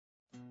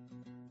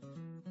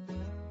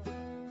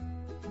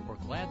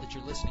glad that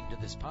you're listening to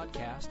this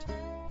podcast.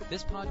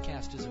 This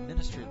podcast is a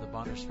ministry of the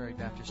Bonners Ferry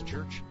Baptist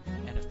Church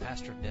and of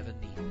Pastor Nevin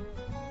Neal.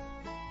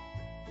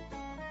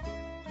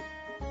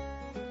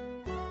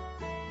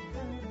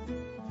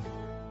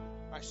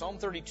 All right, Psalm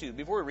 32.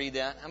 Before we read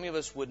that, how many of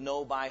us would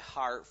know by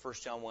heart 1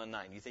 John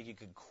 1:9? Do you think you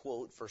could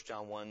quote 1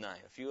 John 1:9?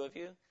 A few of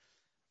you?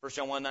 1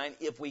 John 1:9,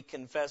 if we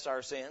confess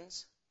our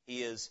sins,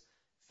 He is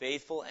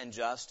faithful and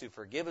just to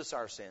forgive us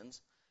our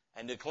sins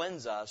and to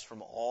cleanse us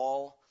from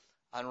all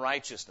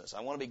unrighteousness. I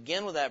want to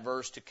begin with that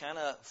verse to kind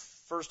of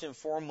first and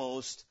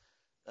foremost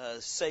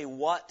say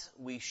what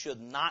we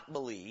should not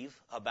believe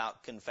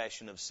about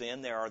confession of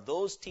sin. There are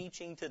those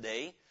teaching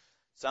today,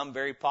 some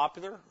very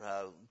popular,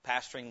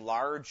 pastoring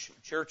large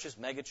churches,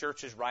 mega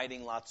churches,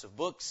 writing lots of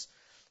books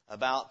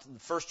about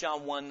 1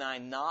 John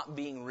 1:9 not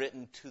being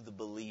written to the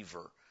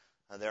believer.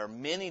 There are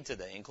many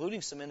today,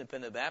 including some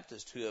independent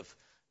Baptists, who have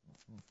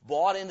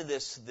bought into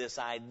this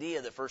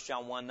idea that 1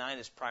 John 1:9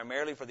 is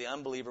primarily for the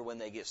unbeliever when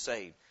they get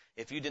saved.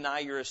 If you deny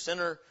you're a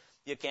sinner,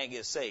 you can't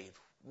get saved.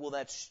 Well,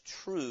 that's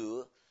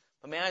true.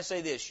 But may I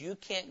say this, you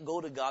can't go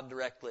to God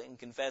directly and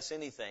confess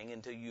anything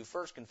until you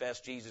first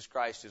confess Jesus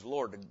Christ as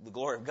Lord, the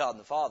glory of God and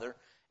the Father,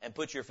 and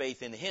put your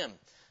faith in Him.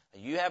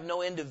 You have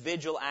no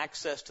individual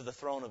access to the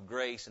throne of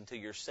grace until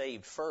you're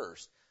saved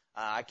first.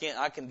 I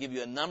can give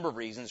you a number of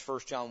reasons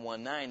 1 John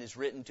 1:9 is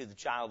written to the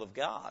child of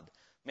God.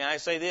 May I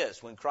say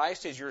this, when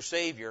Christ is your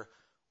Savior,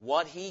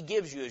 what He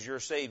gives you as your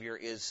Savior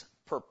is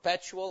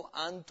perpetual,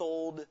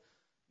 untold,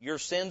 your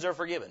sins are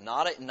forgiven.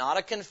 Not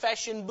a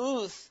confession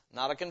booth,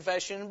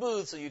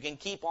 so you can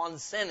keep on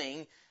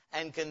sinning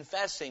and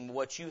confessing.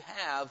 What you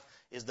have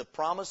is the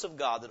promise of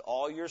God that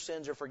all your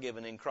sins are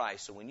forgiven in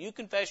Christ. So when you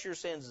confess your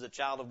sins as a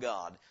child of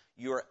God,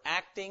 you are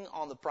acting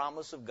on the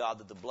promise of God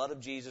that the blood of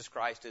Jesus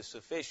Christ is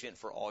sufficient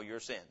for all your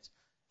sins.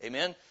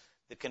 Amen?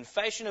 The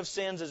confession of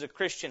sins as a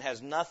Christian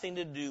has nothing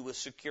to do with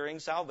securing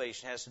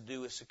salvation. It has to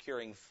do with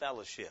securing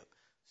fellowship,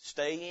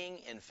 staying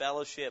in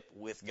fellowship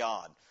with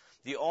God.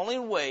 The only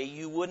way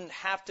you wouldn't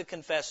have to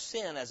confess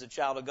sin as a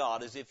child of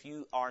God is if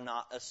you are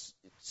not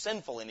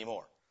sinful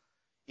anymore.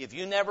 If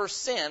you never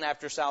sin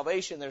after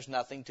salvation, there's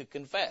nothing to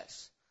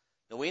confess.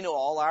 Now, we know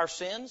all our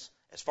sins,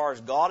 as far as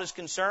God is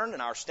concerned,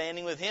 and our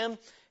standing with Him,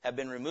 have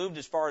been removed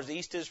as far as the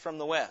east is from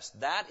the west.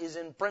 That is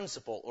in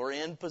principle or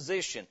in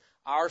position.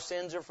 Our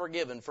sins are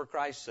forgiven for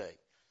Christ's sake.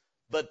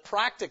 But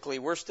practically,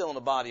 we're still in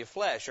the body of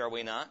flesh, are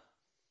we not?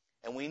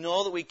 And we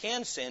know that we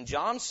can sin.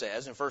 John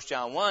says in 1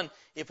 John 1,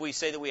 if we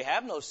say that we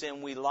have no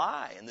sin, we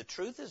lie, and the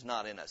truth is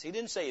not in us. He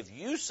didn't say if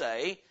you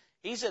say,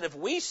 He said if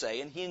we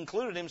say, and He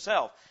included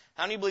Himself.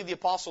 How many believe the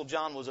Apostle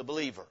John was a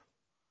believer?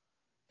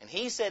 And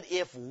he said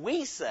if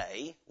we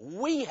say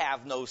we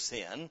have no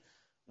sin,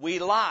 we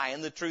lie,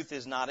 and the truth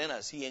is not in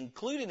us. He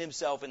included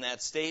Himself in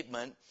that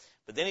statement,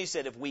 but then He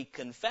said if we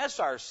confess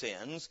our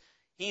sins,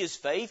 He is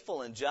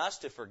faithful and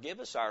just to forgive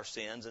us our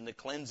sins and to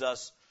cleanse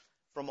us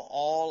from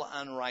all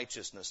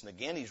unrighteousness. And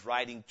again, He's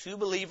writing to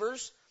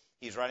believers.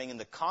 He's writing in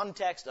the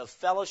context of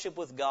fellowship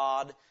with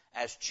God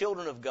as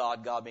children of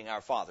God, God being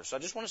our Father. So I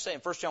just want to say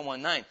in 1 John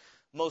 1:9,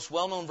 most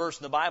well-known verse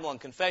in the Bible on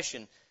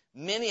confession,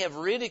 many have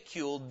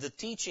ridiculed the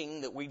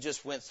teaching that we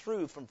just went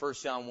through from 1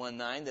 John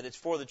 1:9, that it's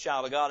for the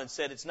child of God, and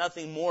said it's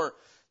nothing more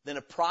than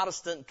a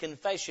Protestant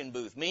confession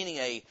booth, meaning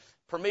a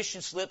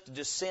permission slip to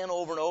just sin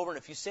over and over. And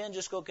if you sin,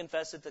 just go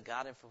confess it to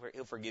God and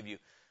He'll forgive you.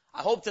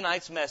 I hope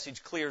tonight's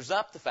message clears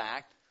up the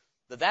fact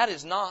that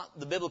is not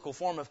the biblical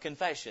form of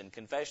confession.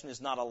 Confession is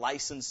not a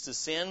license to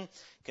sin.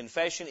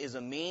 Confession is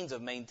a means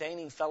of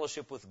maintaining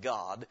fellowship with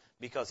God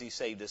because He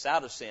saved us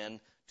out of sin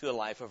to a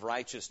life of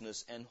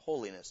righteousness and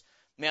holiness.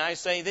 May I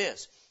say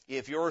this?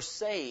 If you're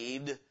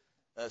saved,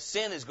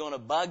 sin is going to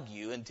bug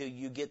you until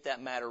you get that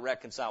matter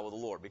reconciled with the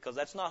Lord, because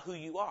that's not who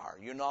you are.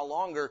 You're no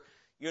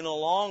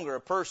longer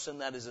a person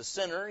that is a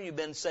sinner. You've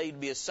been saved to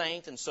be a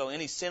saint, and so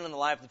any sin in the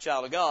life of the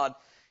child of God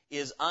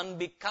is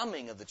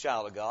unbecoming of the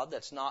child of God.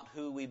 That's not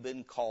who we've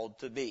been called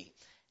to be.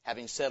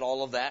 Having said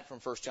all of that from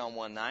 1 John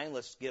 1:9,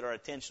 let's get our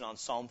attention on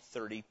Psalm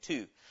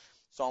 32.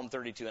 Psalm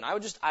 32. And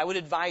I would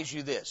advise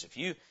you this. If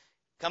you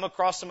come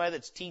across somebody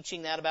that's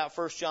teaching that about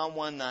 1 John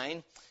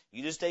 1:9,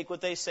 you just take what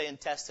they say and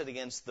test it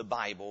against the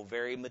Bible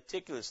very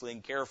meticulously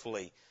and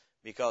carefully.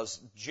 Because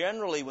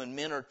generally when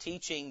men are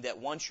teaching that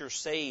once you're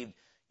saved,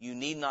 you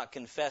need not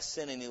confess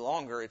sin any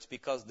longer, it's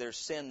because there's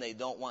sin they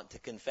don't want to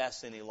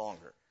confess any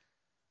longer.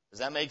 Does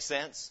that make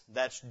sense?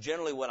 That's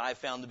generally what I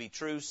found to be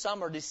true.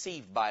 Some are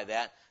deceived by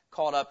that,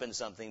 caught up in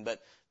something,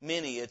 but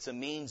many, it's a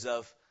means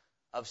of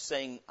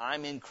saying,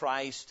 I'm in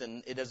Christ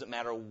and it doesn't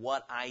matter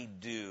what I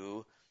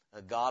do.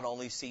 God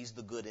only sees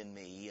the good in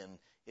me, and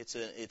it's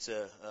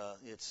a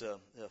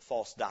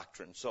false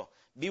doctrine. So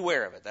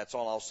beware of it. That's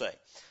all I'll say.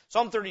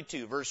 Psalm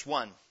 32, verse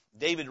 1.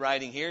 David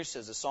writing here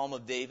says a Psalm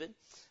of David.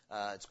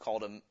 It's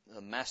called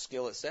a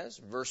maskil, it says.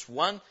 Verse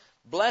 1,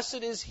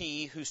 blessed is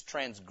he whose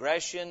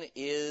transgression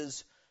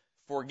is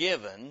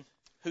forgiven,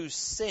 whose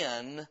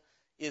sin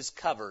is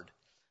covered.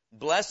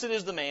 Blessed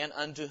is the man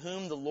unto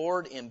whom the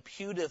Lord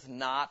imputeth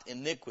not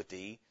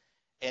iniquity,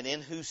 and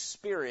in whose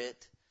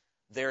spirit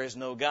there is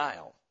no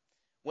guile.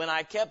 When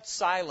I kept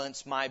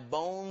silence, my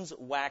bones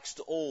waxed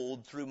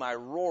old through my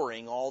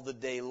roaring all the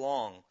day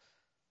long.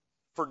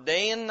 For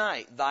day and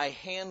night thy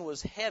hand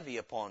was heavy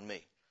upon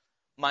me.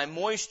 My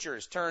moisture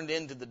is turned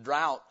into the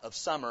drought of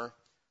summer.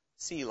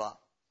 Selah.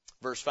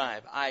 Verse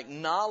 5, I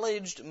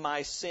acknowledged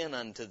my sin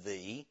unto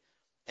thee,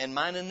 and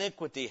mine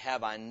iniquity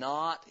have I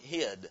not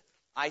hid.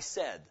 I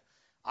said,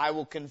 I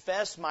will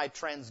confess my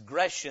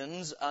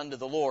transgressions unto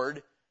the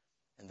Lord,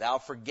 and thou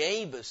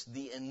forgavest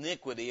the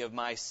iniquity of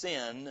my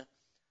sin.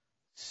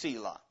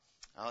 Selah.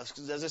 Now,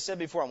 as I said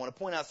before, I want to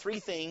point out three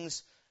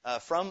things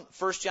from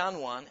 1 John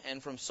 1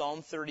 and from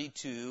Psalm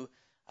 32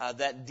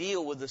 that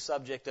deal with the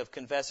subject of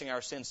confessing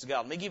our sins to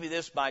God. Let me give you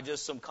this by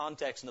just some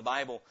context in the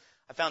Bible.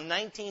 I found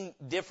 19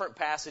 different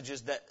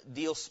passages that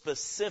deal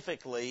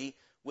specifically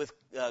with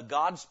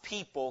God's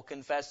people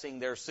confessing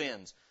their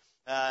sins.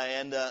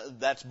 And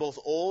that's both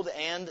Old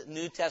and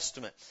New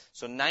Testament.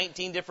 So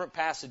 19 different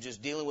passages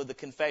dealing with the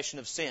confession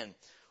of sin.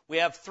 We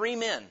have three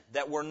men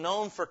that were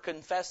known for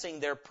confessing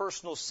their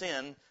personal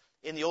sin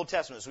in the Old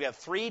Testament. So we have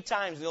 3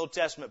 times in the Old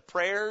Testament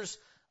prayers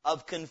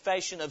of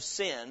confession of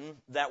sin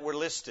that were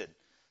listed.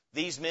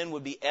 These men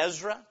would be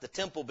Ezra, the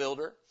temple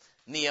builder,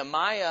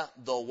 Nehemiah,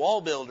 the wall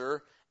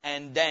builder,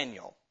 and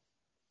Daniel.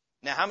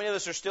 Now, how many of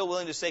us are still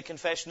willing to say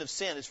confession of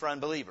sin is for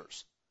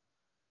unbelievers?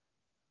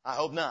 I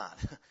hope not.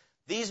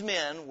 These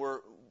men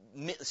were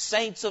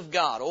saints of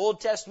God,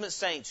 Old Testament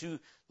saints who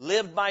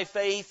lived by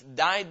faith,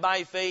 died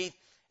by faith,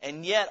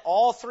 and yet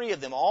all three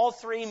of them, all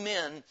three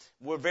men,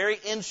 were very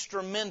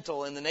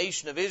instrumental in the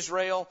nation of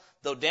Israel,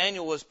 though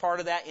Daniel was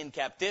part of that in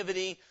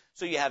captivity.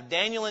 So you have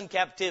Daniel in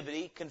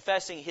captivity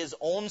confessing his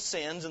own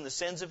sins and the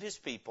sins of his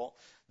people.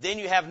 Then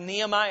you have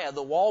Nehemiah,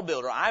 the wall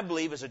builder, I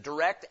believe is a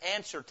direct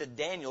answer to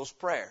Daniel's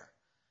prayer.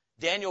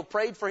 Daniel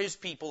prayed for his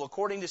people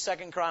according to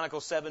 2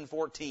 Chronicles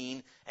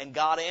 7:14, and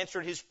God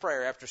answered his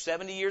prayer. After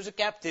 70 years of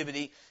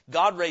captivity,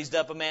 God raised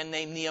up a man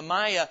named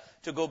Nehemiah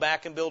to go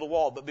back and build a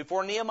wall. But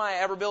before Nehemiah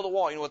ever built a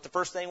wall, you know what the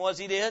first thing was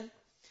he did?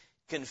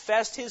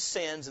 Confessed his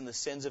sins and the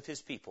sins of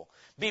his people.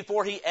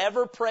 Before he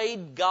ever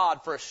prayed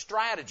God for a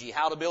strategy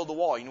how to build the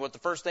wall, you know what the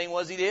first thing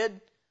was he did?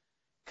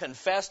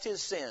 Confessed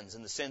his sins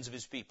and the sins of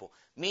his people.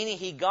 Meaning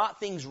he got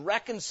things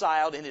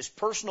reconciled in his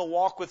personal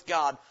walk with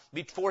God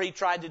before he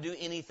tried to do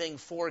anything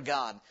for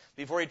God.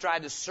 Before he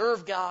tried to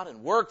serve God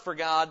and work for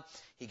God,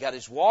 he got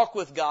his walk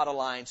with God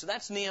aligned. So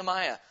that's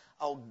Nehemiah,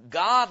 a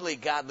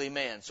godly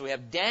man. So we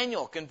have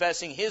Daniel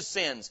confessing his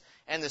sins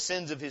and the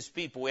sins of his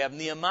people. We have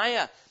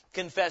Nehemiah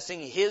confessing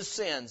his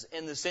sins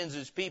and the sins of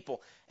his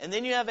people. And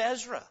then you have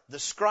Ezra, the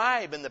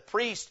scribe and the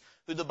priest,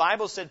 who the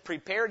Bible said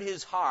prepared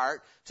his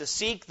heart to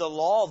seek the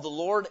law of the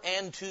Lord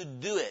and to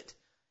do it.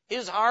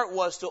 His heart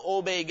was to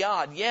obey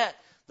God. Yet,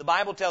 the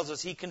Bible tells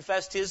us he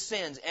confessed his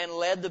sins and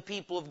led the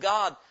people of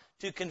God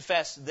to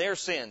confess their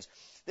sins.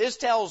 This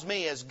tells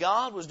me as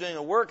God was doing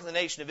a work in the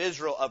nation of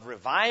Israel of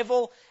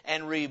revival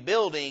and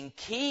rebuilding,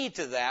 key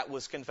to that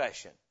was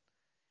confession.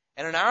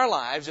 And in our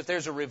lives, if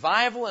there's a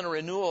revival and a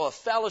renewal of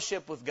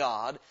fellowship with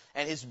God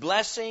and His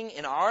blessing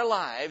in our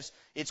lives,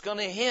 it's going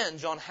to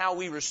hinge on how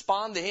we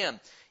respond to Him.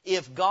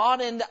 If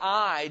God and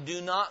I do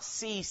not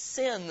see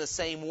sin the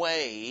same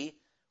way,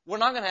 we're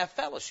not going to have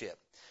fellowship.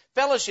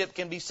 Fellowship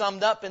can be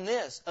summed up in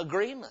this: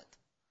 agreement.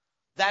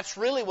 That's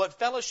really what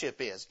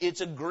fellowship is.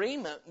 It's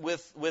agreement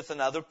with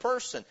another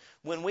person.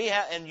 When we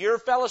have, and your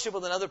fellowship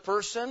with another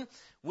person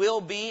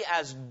will be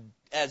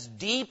as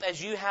deep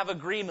as you have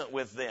agreement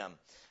with them.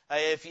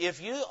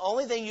 If you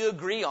only thing you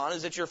agree on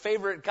is that your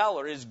favorite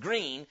color is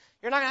green,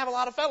 you're not going to have a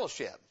lot of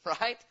fellowship,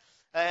 right?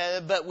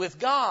 But with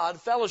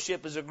God,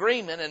 fellowship is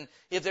agreement, and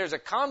if there's a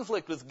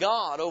conflict with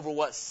God over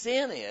what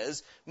sin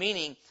is,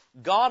 meaning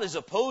God is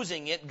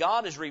opposing it,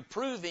 God is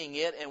reproving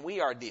it, and we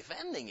are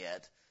defending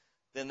it,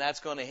 then that's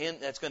going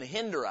to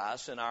hinder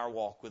us in our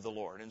walk with the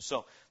Lord. And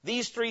so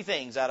these three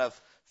things out of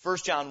 1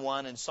 John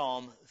 1 and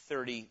Psalm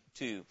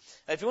 32.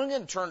 Now, if you want to go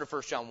ahead and turn to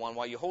 1 John 1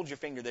 while you hold your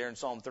finger there in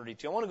Psalm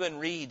 32, I want to go ahead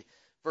and read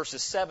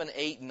verses 7,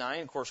 8, and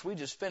 9. Of course, we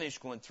just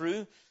finished going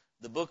through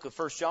the book of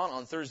 1 John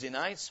on Thursday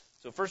nights.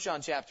 So 1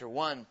 John chapter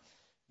 1,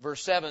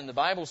 verse 7, the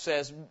Bible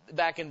says,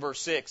 back in verse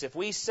 6, if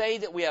we say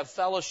that we have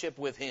fellowship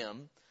with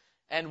Him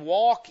and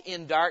walk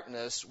in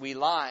darkness, we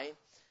lie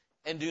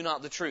and do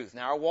not the truth.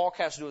 Now, our walk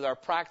has to do with our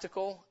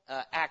practical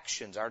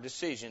actions, our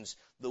decisions,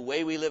 the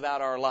way we live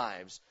out our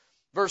lives.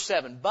 Verse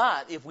 7,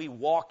 but if we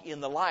walk in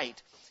the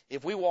light,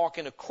 if we walk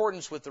in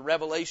accordance with the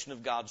revelation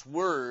of God's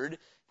Word, if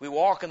we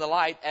walk in the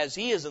light as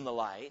He is in the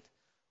light,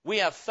 we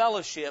have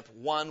fellowship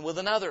one with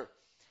another.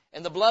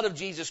 And the blood of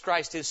Jesus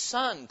Christ, His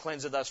Son,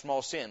 cleanseth us from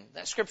all sin.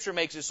 That Scripture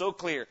makes it so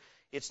clear.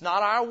 It's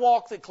not our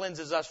walk that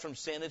cleanses us from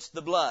sin, it's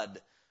the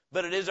blood.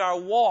 But it is our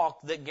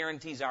walk that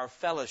guarantees our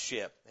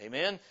fellowship.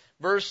 Amen?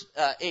 Verse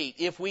 8,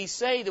 if we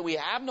say that we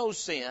have no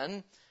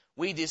sin,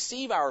 we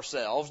deceive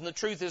ourselves, and the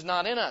truth is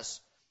not in us.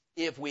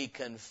 If we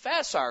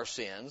confess our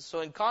sins, so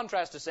in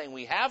contrast to saying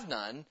we have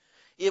none,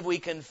 if we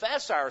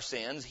confess our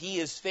sins, He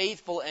is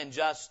faithful and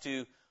just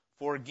to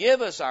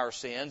forgive us our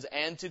sins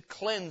and to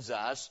cleanse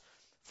us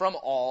from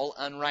all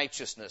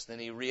unrighteousness. Then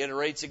he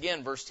reiterates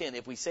again, verse 10,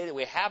 if we say that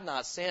we have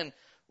not sinned,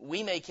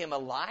 we make him a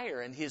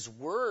liar and his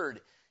word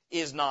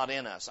is not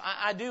in us.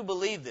 I do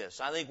believe this.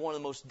 I think one of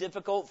the most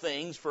difficult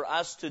things for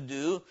us to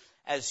do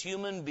as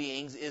human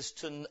beings is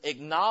to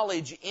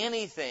acknowledge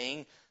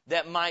anything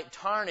that might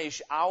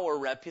tarnish our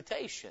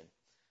reputation.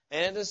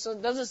 And it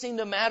doesn't seem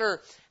to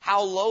matter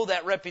how low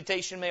that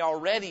reputation may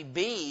already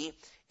be,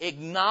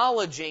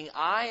 acknowledging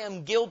I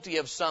am guilty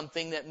of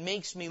something that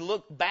makes me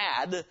look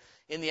bad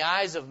in the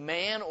eyes of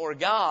man or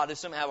God is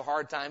something I have a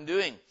hard time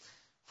doing.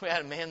 We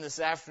had a man this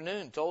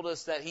afternoon told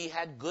us that he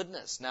had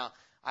goodness. Now,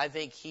 I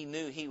think he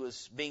knew he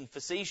was being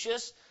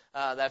facetious.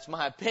 That's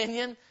my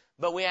opinion.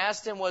 But we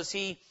asked him, was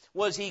he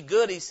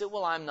good? He said,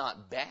 well, I'm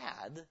not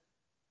bad.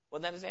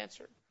 Wasn't that his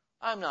answer?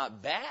 I'm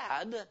not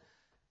bad.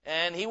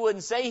 And he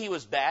wouldn't say he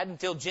was bad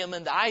until Jim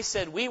and I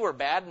said we were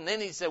bad. And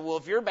then he said, well,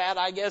 if you're bad,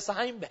 I guess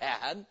I'm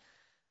bad.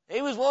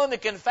 He was willing to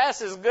confess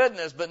his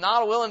goodness, but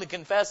not willing to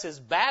confess his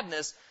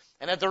badness.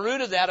 And at the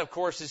root of that, of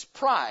course, is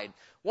pride.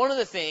 One of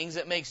the things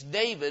that makes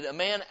David a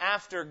man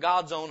after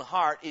God's own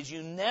heart is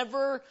you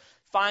never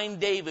find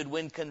David,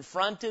 when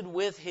confronted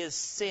with his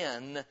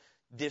sin,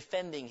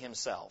 defending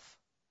himself.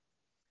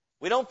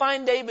 We don't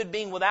find David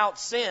being without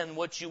sin.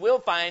 What you will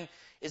find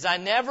is I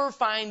never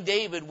find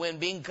David, when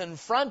being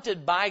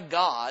confronted by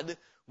God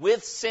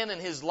with sin in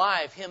his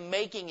life, him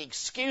making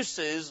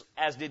excuses,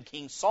 as did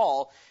King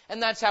Saul.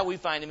 And that's how we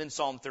find him in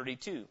Psalm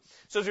 32.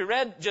 So as we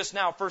read just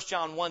now, 1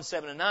 John 1,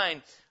 7 and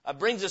 9,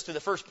 brings us to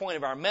the first point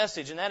of our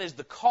message, and that is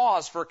the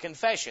cause for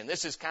confession.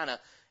 This is kind of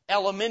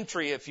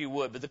elementary, if you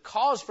would, but the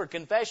cause for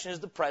confession is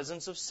the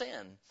presence of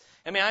sin.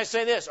 And may I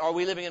say this, are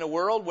we living in a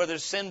world where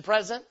there's sin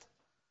present?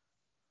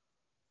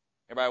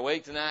 Everybody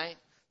awake tonight?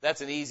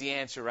 That's an easy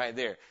answer right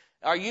there.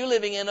 Are you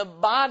living in a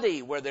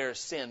body where there's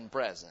sin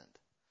present?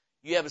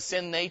 You have a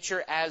sin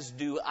nature, as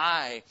do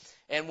I.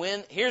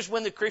 And here's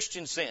when the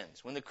Christian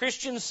sins. When the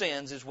Christian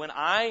sins is when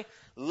I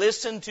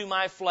listen to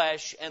my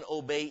flesh and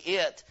obey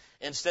it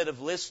instead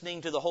of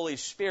listening to the Holy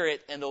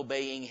Spirit and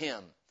obeying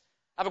Him.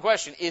 I have a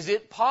question. Is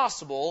it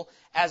possible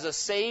as a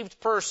saved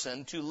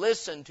person to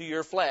listen to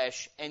your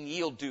flesh and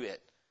yield to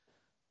it?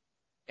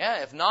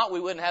 Yeah, if not, we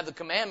wouldn't have the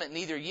commandment,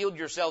 neither yield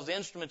yourselves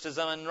instruments of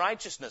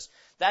unrighteousness.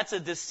 That's a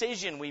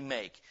decision we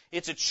make.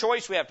 It's a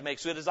choice we have to make.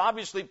 So it is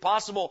obviously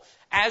possible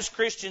as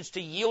Christians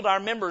to yield our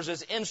members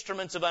as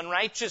instruments of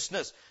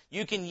unrighteousness.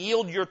 You can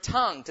yield your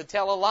tongue to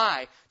tell a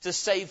lie, to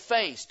save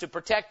face, to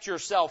protect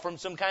yourself from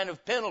some kind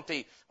of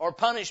penalty or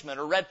punishment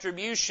or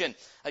retribution.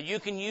 You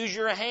can use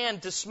your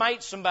hand to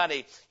smite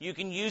somebody. You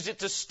can use it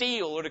to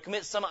steal or to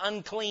commit some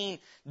unclean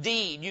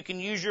deed. You can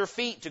use your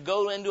feet to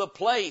go into a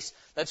place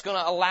that's going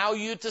to allow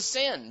you to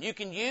sin. You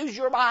can use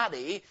your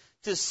body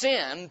to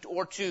sin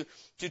or to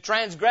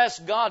transgress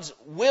God's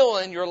will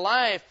in your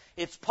life.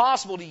 It's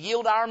possible to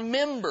yield our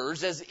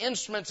members as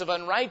instruments of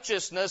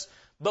unrighteousness,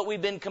 but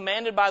we've been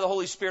commanded by the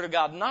Holy Spirit of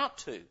God not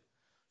to.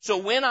 So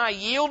when I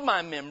yield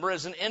my member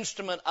as an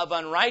instrument of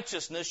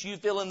unrighteousness, you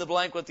fill in the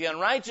blank what the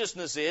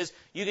unrighteousness is.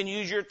 You can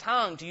use your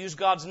tongue to use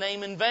God's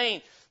name in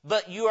vain,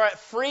 but you are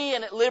free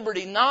and at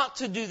liberty not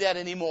to do that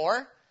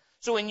anymore.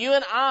 So when you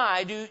and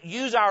I do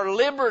use our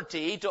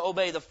liberty to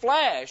obey the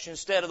flesh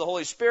instead of the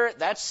Holy Spirit,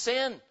 that's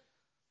sin.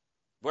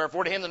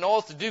 Wherefore to him that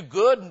knoweth to do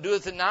good and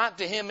doeth it not,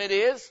 to him it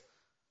is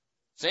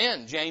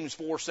sin. James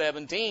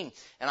 4:17.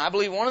 And I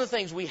believe one of the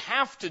things we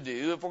have to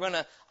do if we're going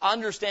to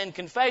understand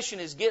confession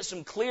is get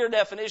some clear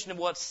definition of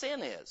what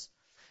sin is.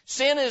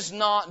 Sin is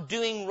not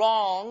doing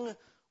wrong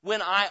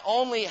when I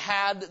only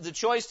had the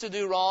choice to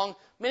do wrong.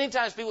 Many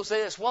times people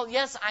say this, well,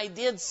 yes, I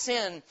did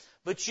sin,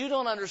 but you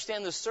don't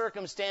understand the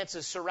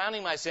circumstances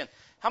surrounding my sin.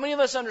 How many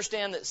of us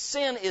understand that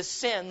sin is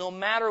sin no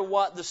matter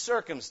what the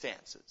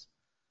circumstances?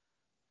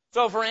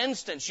 So, for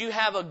instance, you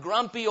have a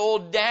grumpy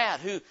old dad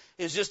who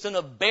is just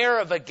a bear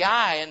of a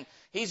guy, and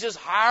he's just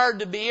hard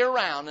to be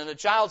around. And a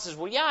child says,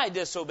 well, yeah, I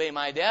disobey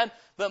my dad,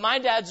 but my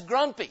dad's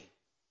grumpy.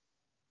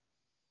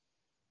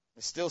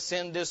 It's still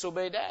sin to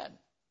disobey dad.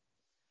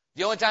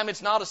 The only time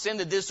it's not a sin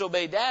to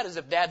disobey dad is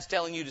if dad's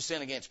telling you to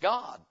sin against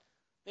God.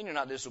 Then you're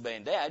not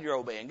disobeying dad, you're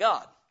obeying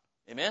God.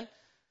 Amen?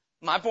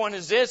 My point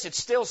is this, it's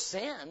still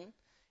sin.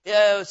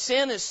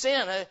 Sin is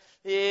sin.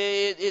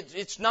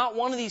 It's not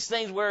one of these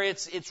things where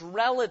it's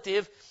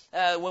relative.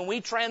 When we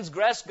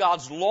transgress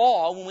God's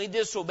law, when we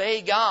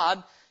disobey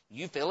God,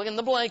 you fill in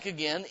the blank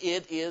again,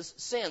 it is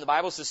sin. The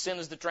Bible says sin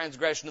is the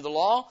transgression of the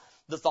law.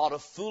 The thought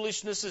of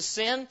foolishness is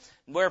sin.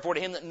 Wherefore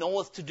to him that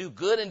knoweth to do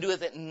good and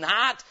doeth it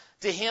not,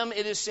 to him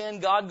it is sin.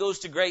 God goes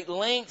to great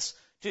lengths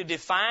to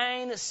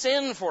define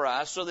sin for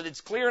us so that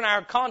it's clear in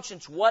our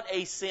conscience what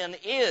a sin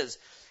is.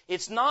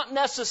 It's not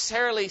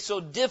necessarily so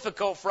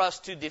difficult for us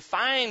to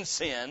define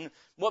sin.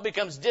 What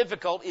becomes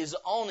difficult is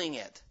owning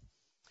it.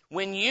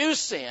 When you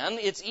sin,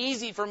 it's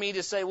easy for me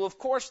to say, well, of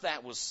course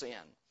that was sin.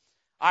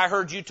 I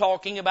heard you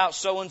talking about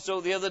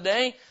so-and-so the other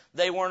day.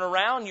 They weren't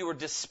around. You were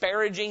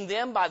disparaging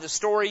them by the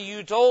story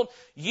you told.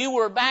 You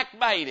were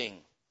backbiting.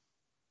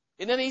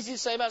 Isn't that easy to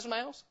say about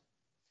somebody else?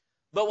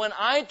 But when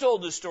I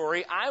told the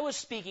story, I was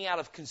speaking out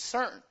of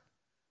concern.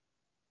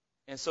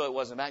 And so it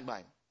wasn't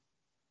backbiting.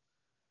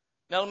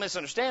 Now, don't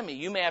misunderstand me.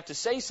 You may have to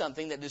say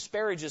something that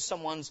disparages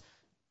someone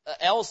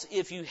else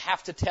if you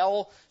have to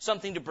tell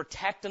something to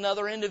protect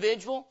another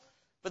individual.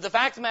 But the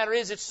fact of the matter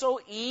is, it's so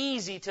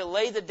easy to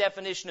lay the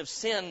definition of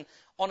sin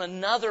on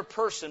another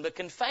person, but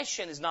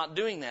confession is not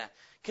doing that.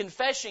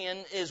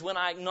 Confession is when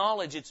I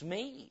acknowledge it's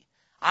me.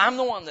 I'm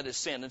the one that has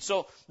sinned. And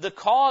so the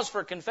cause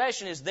for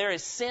confession is there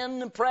is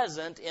sin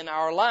present in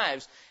our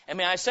lives. And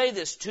may I say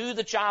this, to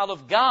the child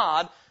of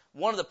God,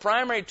 one of the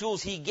primary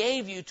tools He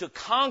gave you to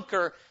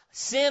conquer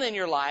sin in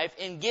your life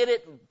and get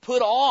it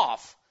put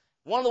off.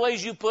 One of the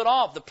ways you put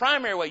off, the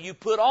primary way you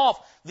put off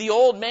the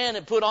old man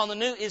and put on the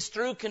new is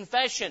through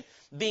confession.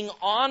 Being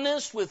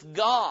honest with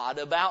God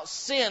about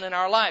sin in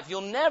our life.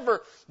 You'll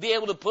never be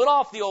able to put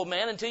off the old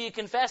man until you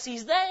confess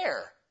he's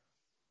there.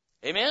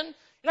 Amen?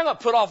 You're not going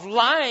to put off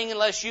lying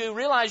unless you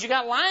realize you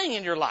got lying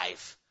in your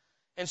life.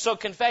 And so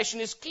confession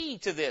is key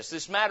to this.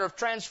 This matter of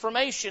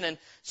transformation and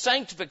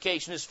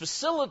sanctification is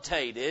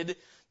facilitated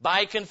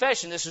by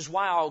confession. This is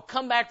why I'll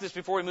come back to this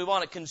before we move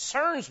on. It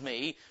concerns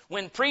me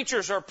when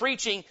preachers are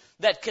preaching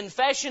that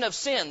confession of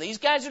sin. These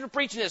guys that are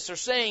preaching this are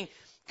saying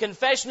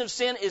confession of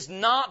sin is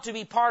not to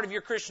be part of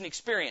your Christian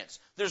experience.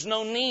 There's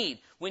no need.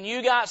 When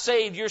you got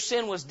saved, your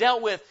sin was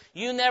dealt with.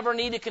 You never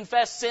need to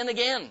confess sin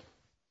again.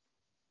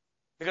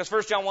 Because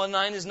 1 John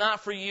 1:9 is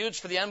not for you, it's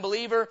for the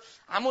unbeliever.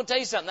 I'm going to tell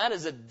you something, that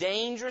is a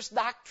dangerous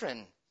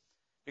doctrine.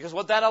 Because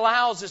what that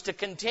allows is to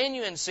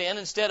continue in sin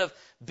instead of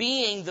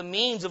being the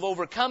means of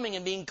overcoming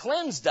and being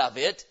cleansed of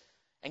it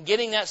and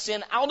getting that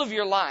sin out of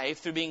your life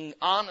through being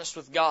honest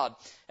with God.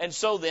 And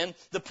so then,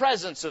 the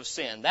presence of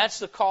sin, that's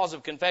the cause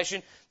of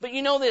confession. But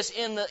you know this,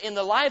 in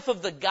the life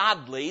of the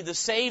godly, the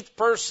saved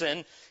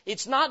person,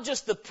 it's not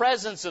just the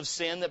presence of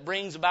sin that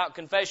brings about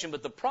confession,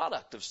 but the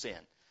product of sin.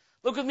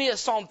 Look with me at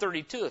Psalm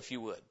 32, if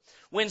you would.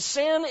 When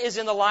sin is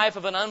in the life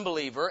of an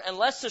unbeliever,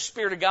 unless the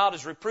Spirit of God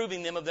is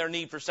reproving them of their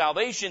need for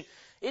salvation,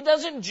 it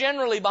doesn't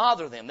generally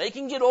bother them. They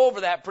can get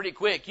over that pretty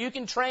quick. You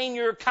can train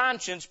your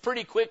conscience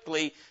pretty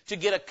quickly to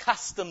get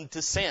accustomed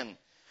to sin.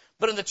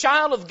 But in the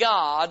child of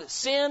God,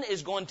 sin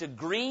is going to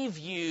grieve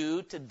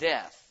you to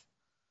death.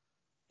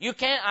 You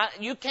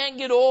can't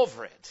get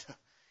over it.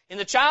 In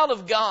the child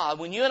of God,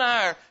 when you and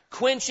I are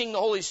quenching the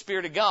Holy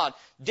Spirit of God,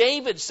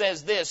 David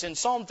says this in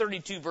Psalm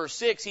 32 verse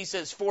 6, he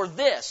says, "For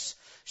this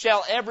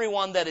shall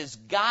everyone that is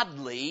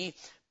godly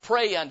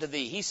pray unto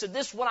thee." He said,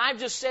 this, what I've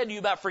just said to you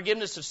about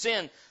forgiveness of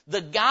sin, the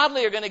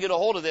godly are going to get a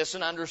hold of this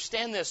and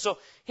understand this. So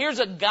here's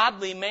a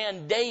godly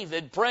man,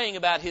 David, praying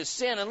about his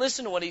sin. And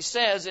listen to what he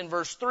says in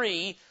verse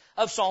 3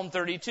 of Psalm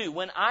 32.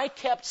 When I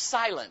kept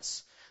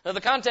silence. Now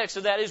the context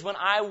of that is when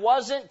I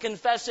wasn't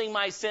confessing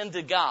my sin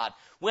to God.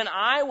 When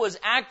I was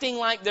acting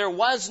like there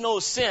was no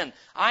sin,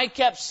 I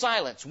kept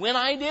silence. When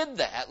I did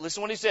that, listen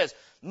to what he says,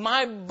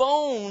 my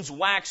bones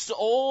waxed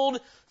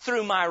old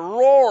through my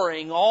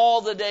roaring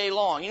all the day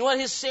long. You know what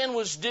his sin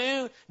was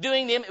doing to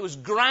him? It was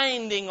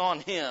grinding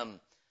on him.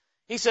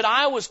 He said,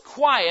 I was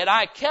quiet.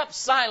 I kept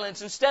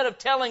silence. Instead of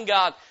telling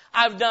God,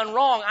 I've done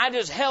wrong, I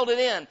just held it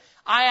in.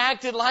 I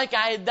acted like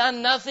I had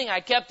done nothing. I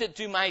kept it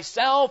to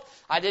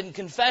myself. I didn't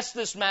confess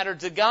this matter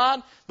to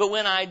God. But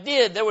when I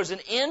did, there was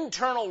an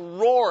internal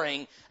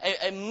roaring,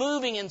 a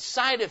moving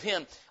inside of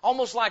him,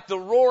 almost like the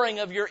roaring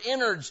of your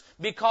innards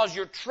because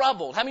you're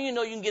troubled. How many of you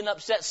know you can get an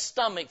upset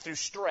stomach through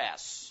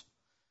stress?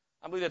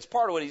 I believe that's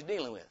part of what he's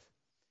dealing with.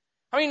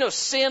 How many of you know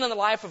sin in the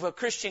life of a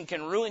Christian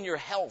can ruin your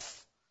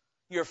health,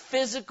 your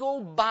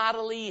physical,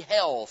 bodily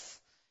health?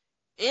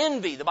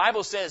 Envy, the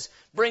Bible says,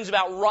 brings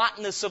about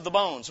rottenness of the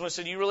bones. Someone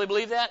said, do you really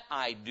believe that?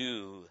 I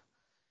do.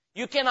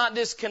 You cannot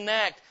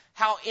disconnect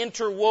how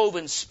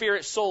interwoven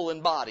spirit, soul,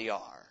 and body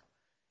are.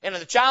 And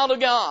as a child of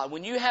God,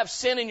 when you have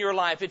sin in your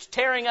life, it's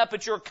tearing up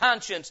at your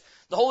conscience.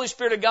 The Holy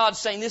Spirit of God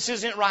saying, this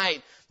isn't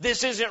right.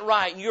 This isn't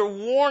right. And you're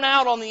worn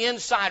out on the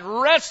inside,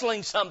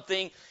 wrestling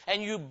something,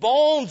 and your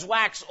bones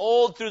wax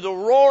old through the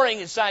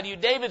roaring inside you.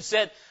 David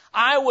said,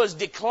 I was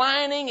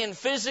declining in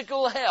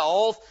physical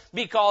health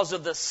because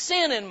of the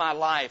sin in my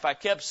life. I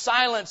kept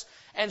silence.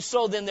 And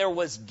so then there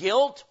was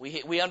guilt.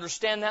 We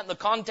understand that in the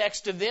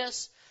context of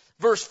this.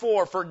 Verse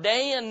 4, for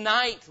day and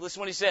night,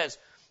 listen what he says,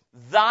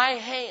 thy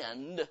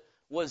hand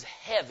was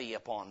heavy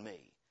upon me.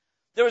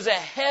 There was a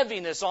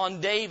heaviness on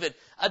David,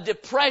 a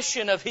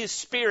depression of his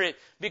spirit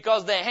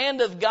because the hand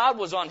of God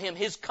was on him.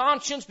 His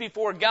conscience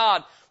before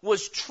God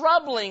was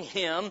troubling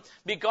him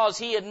because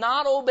he had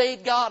not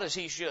obeyed God as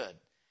he should.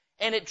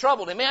 And it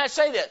troubled him. May I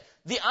say that?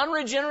 The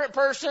unregenerate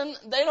person,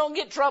 they don't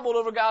get troubled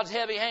over God's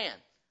heavy hand.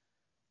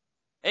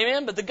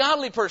 Amen? But the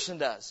godly person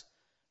does.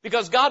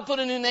 Because God put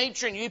a new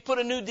nature in you. He put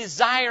a new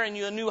desire in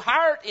you, a new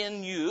heart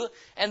in you.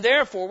 And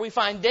therefore, we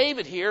find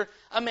David here,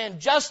 a man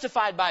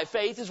justified by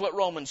faith, is what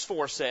Romans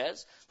 4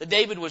 says. That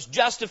David was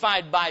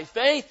justified by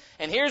faith.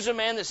 And here's a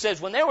man that says,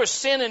 when there was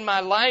sin in my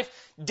life,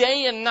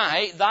 day and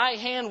night, thy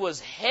hand was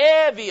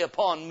heavy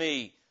upon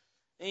me.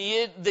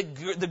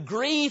 The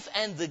grief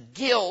and the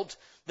guilt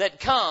that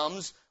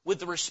comes with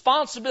the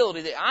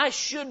responsibility that I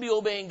should be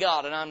obeying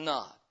God and I'm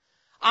not.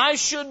 I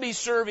should be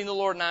serving the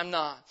Lord and I'm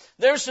not.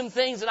 There's some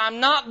things that I'm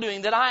not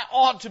doing that I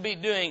ought to be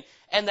doing.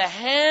 And the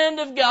hand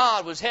of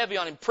God was heavy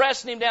on him,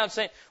 pressing him down,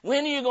 saying,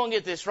 when are you going to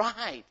get this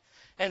right?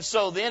 And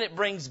so then it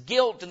brings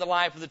guilt in the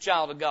life of the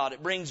child of God.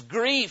 It brings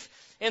grief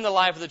in the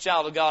life of the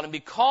child of God. And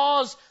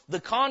because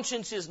the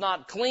conscience is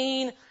not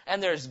clean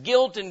and there's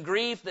guilt and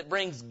grief that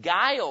brings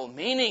guile,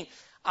 meaning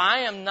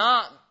I'm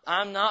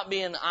not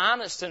being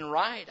honest and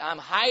right. I'm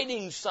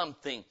hiding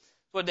something.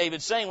 That's what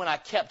David's saying when I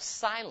kept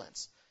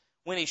silence.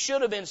 When he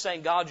should have been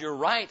saying, God, you're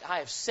right. I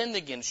have sinned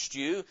against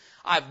you.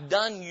 I've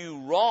done you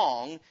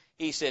wrong.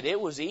 He said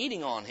it was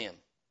eating on him.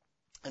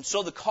 And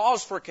so the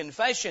cause for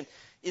confession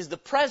is the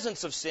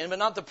presence of sin, but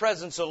not the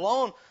presence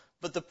alone,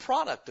 but the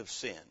product of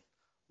sin.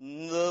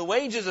 The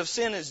wages of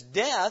sin is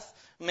death.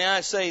 May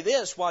I say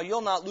this, while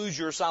you'll not lose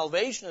your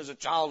salvation as a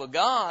child of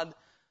God,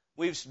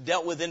 we've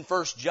dealt with in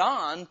 1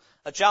 John,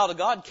 a child of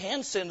God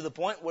can sin to the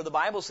point where the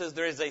Bible says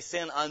there is a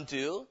sin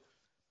unto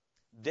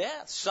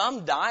death.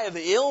 Some die of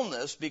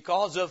illness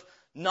because of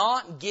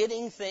not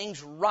getting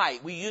things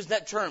right. We use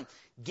that term,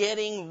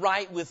 getting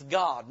right with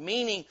God,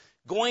 meaning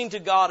going to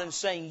God and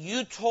saying,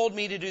 you told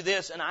me to do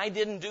this and I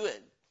didn't do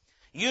it.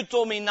 You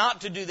told me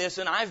not to do this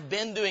and I've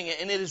been doing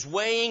it, and it is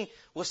weighing,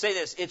 we'll say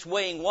this, it's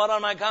weighing what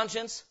on my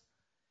conscience?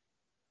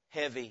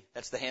 Heavy.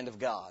 That's the hand of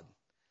God.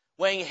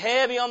 Weighing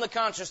heavy on the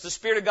conscience, the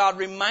Spirit of God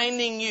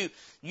reminding you,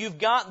 you've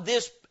got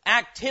this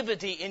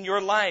activity in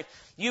your life.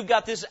 You've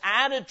got this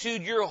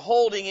attitude you're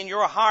holding in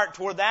your heart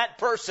toward that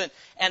person.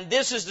 And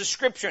this is the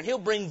Scripture. And He'll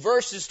bring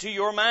verses to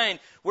your mind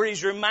where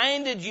He's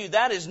reminded you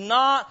that is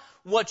not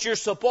what you're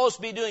supposed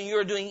to be doing.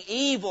 You're doing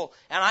evil.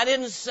 And I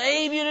didn't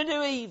save you to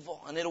do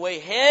evil. And it'll weigh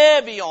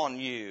heavy on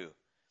you.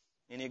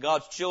 Many of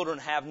God's children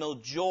have no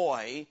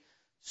joy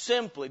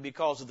simply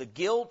because of the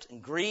guilt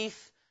and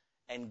grief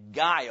and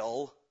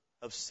guile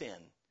of sin.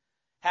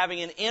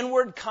 Having an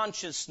inward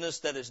consciousness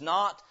that is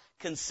not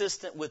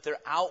consistent with their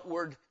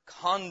outward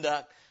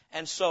conduct.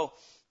 And so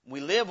we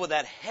live with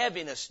that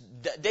heaviness.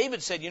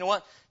 David said, you know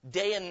what?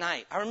 Day and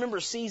night. I remember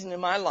a season in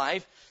my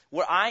life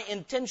where I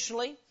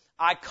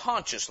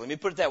consciously, let me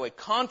put it that way,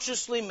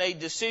 consciously made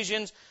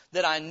decisions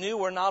that I knew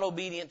were not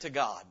obedient to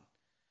God.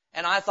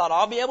 And I thought,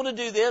 I'll be able to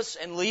do this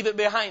and leave it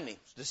behind me.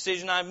 It's a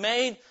decision I've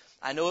made.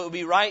 I know it would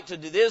be right to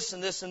do this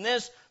and this and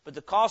this, but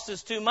the cost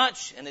is too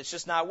much and it's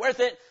just not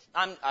worth it.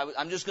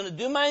 I'm just going to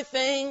do my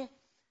thing.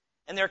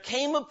 And there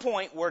came a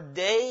point where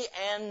day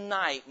and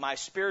night my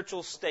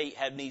spiritual state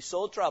had me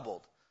so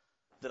troubled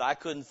that I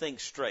couldn't think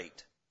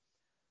straight.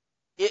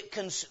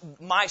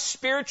 My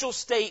spiritual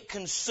state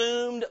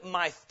consumed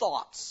my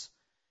thoughts.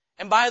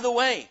 And by the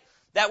way,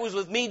 that was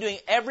with me doing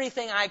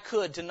everything I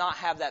could to not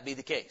have that be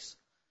the case.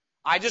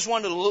 I just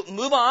wanted to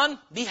move on,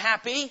 be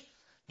happy,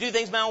 do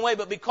things my own way.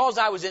 But because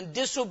I was in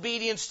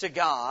disobedience to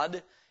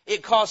God,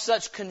 it caused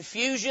such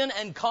confusion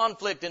and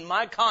conflict in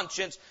my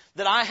conscience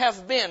that I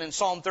have been in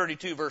Psalm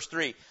 32 verse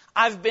 3.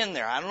 I've been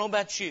there. I don't know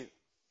about you.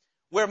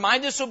 Where my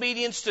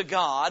disobedience to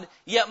God,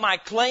 yet my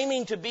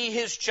claiming to be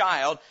His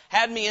child,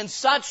 had me in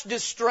such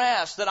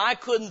distress that I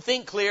couldn't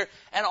think clear.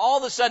 And all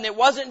of a sudden, it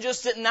wasn't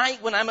just at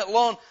night when I'm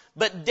alone,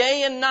 but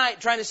day and night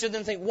trying to sit there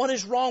and think, what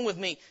is wrong with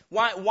me?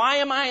 Why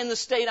am I in the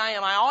state I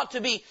am? I ought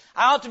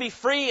to be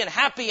free and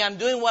happy. I'm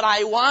doing what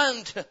I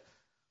want.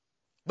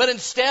 But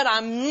instead,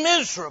 I'm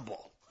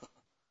miserable.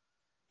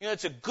 You know,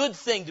 it's a good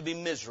thing to be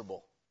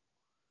miserable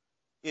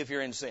if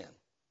you're in sin.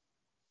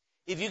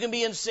 If you can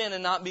be in sin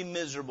and not be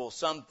miserable,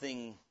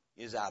 something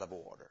is out of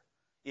order.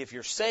 If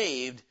you're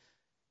saved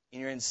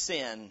and you're in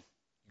sin,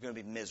 you're going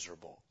to be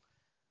miserable.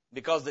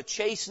 Because the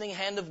chastening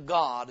hand of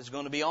God is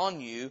going to be on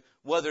you,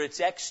 whether it's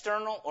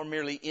external or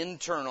merely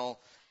internal.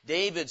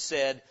 David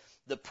said,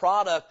 the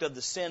product of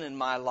the sin in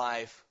my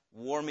life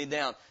wore me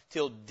down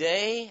till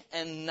day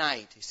and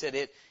night. He said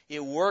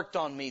it worked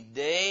on me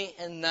day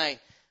and night.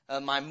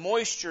 My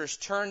moistures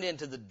turned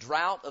into the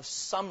drought of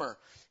summer,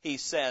 he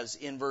says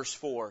in verse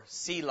 4,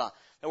 Selah.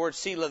 The word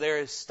Selah there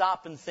is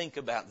stop and think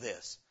about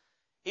this.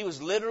 He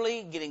was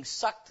literally getting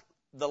sucked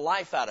the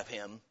life out of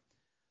him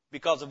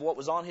because of what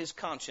was on his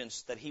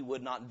conscience that he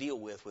would not deal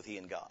with he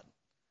and God.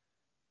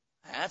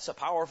 That's a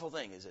powerful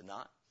thing, is it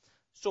not?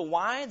 So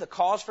why the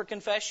cause for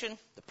confession?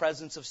 The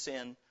presence of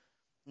sin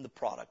and the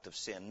product of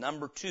sin.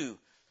 Number 2,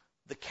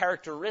 the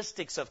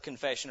characteristics of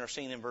confession are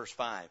seen in verse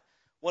 5.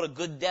 What a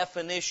good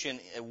definition,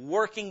 a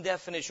working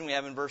definition we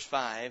have in verse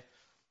 5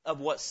 of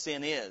what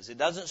sin is. It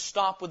doesn't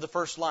stop with the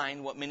first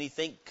line, what many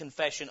think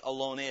confession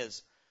alone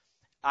is.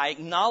 I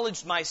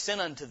acknowledged my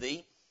sin unto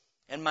thee,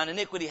 and mine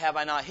iniquity have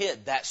I not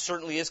hid. That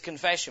certainly is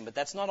confession, but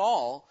that's not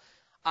all.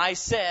 I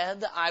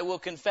said, I will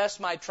confess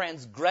my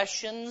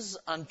transgressions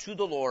unto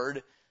the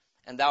Lord,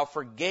 and thou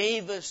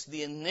forgavest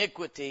the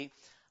iniquity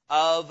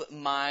of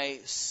my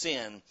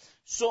sin.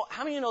 So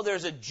how many of you know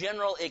there's a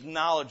general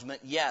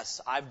acknowledgement,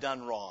 yes, I've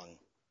done wrong?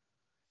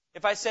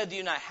 If I said to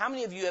you now, how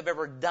many of you have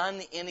ever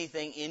done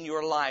anything in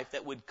your life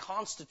that would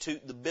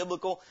constitute the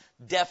biblical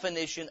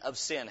definition of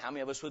sin? How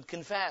many of us would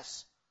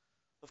confess?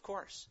 Of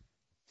course.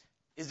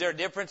 Is there a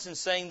difference in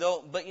saying,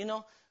 though, but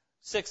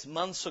 6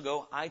 months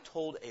ago I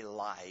told a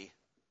lie?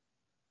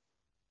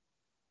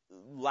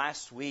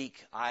 last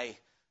week I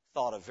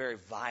thought a very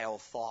vile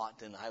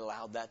thought and I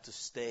allowed that to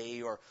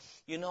stay. Or,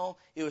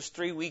 it was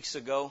 3 weeks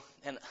ago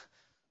and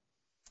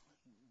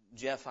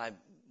Jeff, I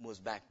was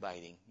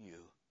backbiting you.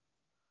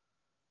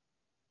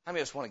 How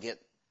many of us want to get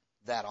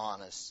that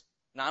honest?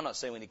 Now, I'm not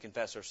saying we need to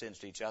confess our sins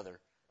to each other.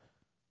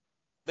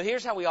 But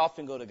here's how we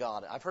often go to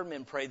God. I've heard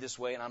men pray this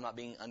way, and I'm not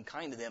being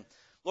unkind to them.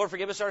 Lord,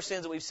 forgive us our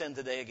sins that we've sinned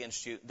today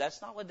against you.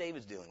 That's not what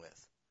David's dealing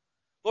with.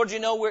 Lord, you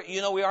know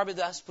we are with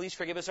us. Please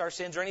forgive us our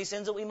sins or any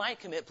sins that we might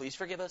commit. Please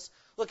forgive us.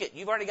 Look,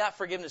 you've already got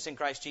forgiveness in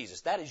Christ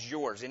Jesus. That is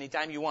yours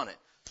anytime you want it.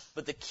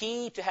 But the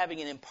key to having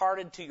it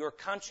imparted to your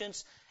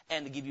conscience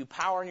and to give you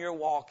power in your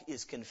walk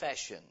is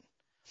confession.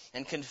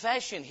 And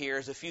confession here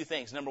is a few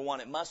things. Number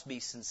one, it must be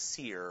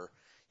sincere.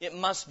 It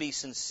must be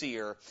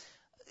sincere.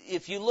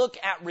 If you look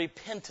at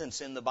repentance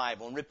in the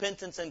Bible, and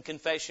repentance and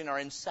confession are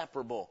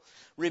inseparable.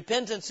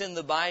 Repentance in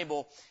the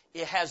Bible,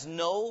 it has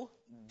no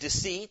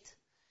deceit.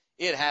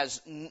 It has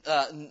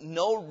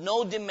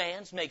no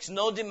demands, makes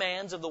no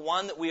demands of the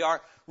one that we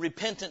are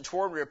repentant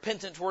toward. We're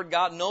repentant toward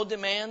God. No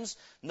demands,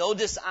 no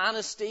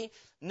dishonesty,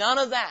 none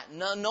of that.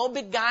 No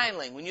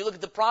beguiling. When you look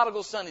at the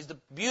prodigal son, he's the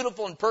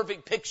beautiful and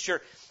perfect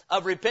picture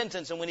of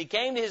repentance. And when he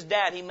came to his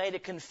dad, he made a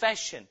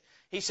confession.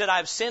 He said,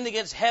 I've sinned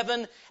against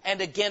heaven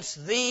and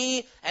against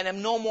thee, and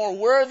am no more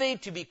worthy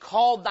to be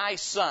called thy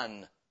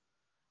son.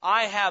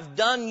 I have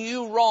done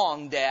you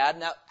wrong, Dad.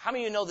 Now, how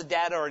many of you know the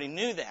dad already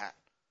knew that?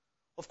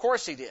 Of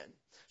course he did.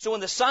 So when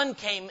the son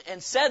came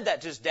and said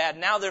that to his dad,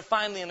 now they're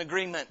finally in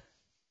agreement.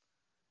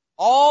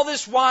 All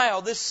this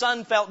while, this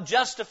son felt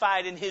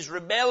justified in his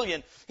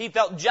rebellion. He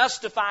felt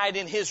justified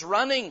in his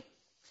running.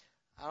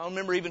 I don't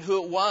remember even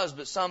who it was,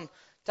 but some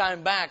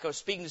time back I was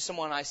speaking to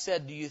someone and I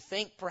said, do you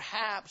think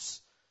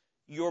perhaps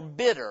you're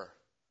bitter?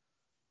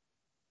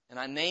 And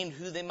I named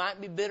who they might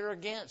be bitter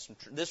against. And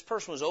this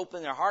person was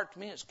opening their heart to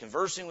me. I was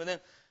conversing with them.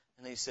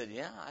 And he said,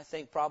 yeah, I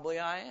think probably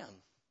I am.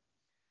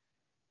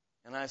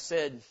 And I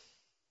said,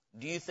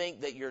 do you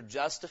think that you're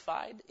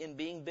justified in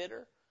being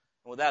bitter?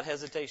 And without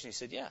hesitation, he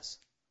said, yes.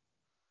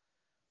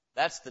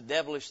 That's the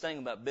devilish thing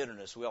about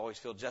bitterness. We always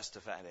feel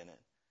justified in it.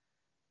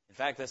 In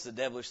fact, that's the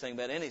devilish thing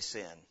about any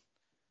sin.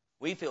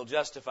 We feel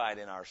justified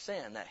in our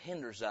sin. That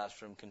hinders us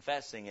from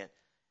confessing it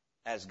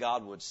as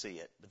God would see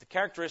it. But the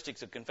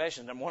characteristics of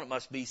confession, number one, it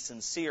must be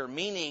sincere,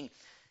 meaning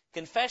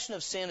confession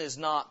of sin is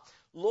not,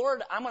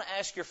 Lord, I'm going to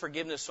ask your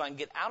forgiveness so I can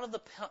get out of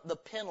the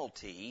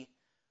penalty,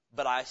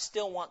 but I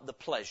still want the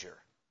pleasure.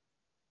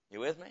 You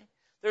with me?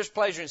 There's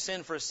pleasure in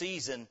sin for a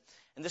season.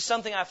 And there's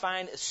something I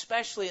find,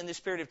 especially in this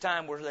period of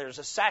time, where there's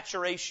a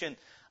saturation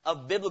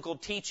of biblical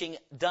teaching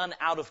done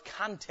out of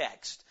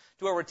context,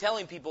 to where we're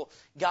telling people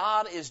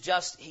God is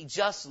He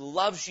just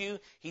loves you.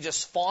 He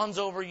just fawns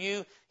over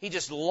you. He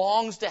just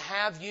longs to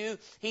have you.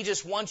 He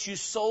just wants you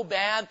so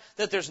bad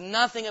that there's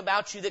nothing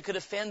about you that could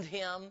offend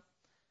Him.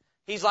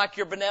 He's like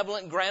your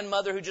benevolent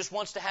grandmother who just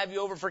wants to have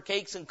you over for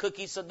cakes and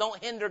cookies, so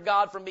don't hinder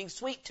God from being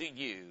sweet to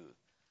you.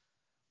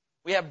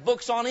 We have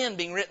books on end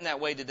being written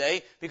that way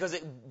today because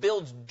it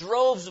builds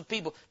droves of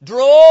people.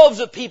 Droves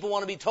of people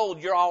want to be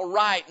told you're all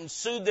right and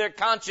soothe their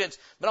conscience.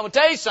 But I'm going to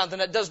tell you something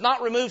that does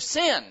not remove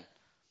sin.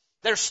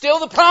 There's still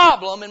the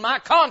problem in my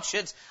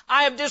conscience.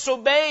 I have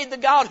disobeyed the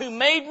God who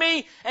made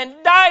me and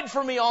died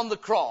for me on the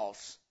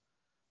cross.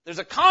 There's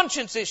a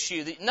conscience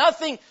issue that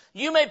nothing,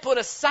 you may put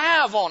a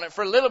salve on it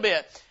for a little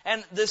bit.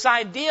 And this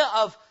idea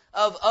of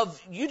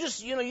you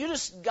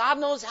just, God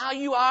knows how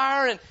you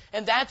are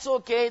and that's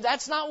okay.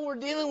 That's not what we're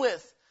dealing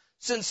with.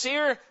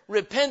 Sincere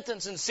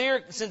repentance,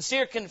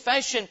 sincere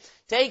confession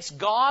takes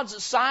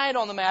God's side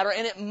on the matter,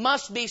 and it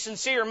must be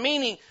sincere,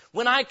 meaning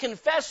when I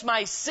confess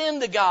my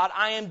sin to God,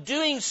 I am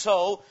doing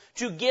so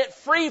to get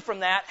free from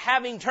that,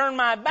 having turned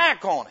my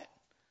back on it.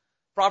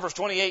 Proverbs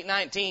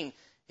 28:19,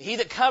 he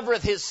that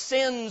covereth his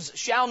sins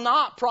shall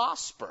not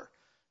prosper.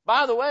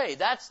 By the way,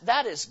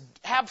 that is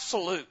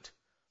absolute.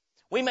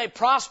 We may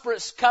prosper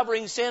at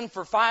covering sin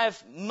for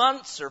 5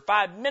 months or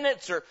 5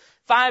 minutes or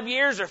 5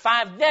 years or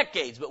 5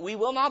 decades, but we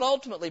will not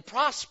ultimately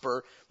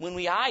prosper when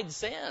we hide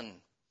sin.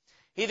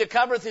 He that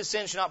covereth his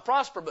sin shall not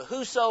prosper, but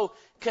whoso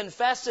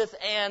confesseth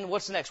and,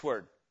 what's the next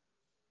word?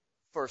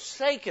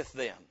 Forsaketh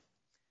them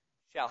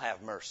shall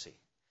have mercy.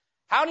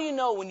 How do you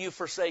know when you've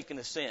forsaken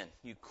a sin?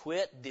 You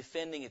quit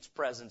defending its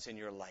presence in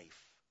your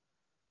life.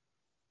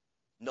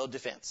 No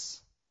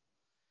defense.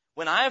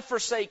 When I have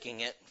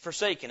forsaken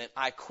it,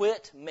 I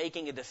quit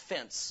making a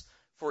defense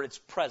for its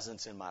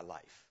presence in my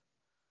life.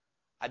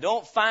 I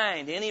don't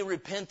find any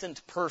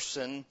repentant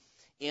person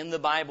in the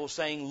Bible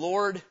saying,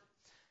 Lord,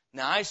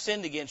 now I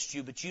sinned against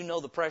you, but you know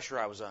the pressure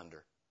I was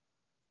under.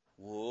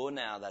 Whoa,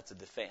 now that's a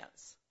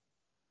defense.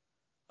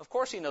 Of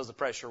course He knows the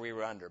pressure we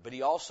were under, but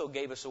He also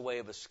gave us a way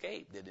of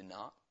escape, did He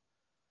not?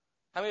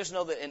 How many of us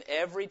know that in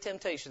every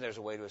temptation there's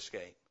a way to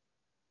escape?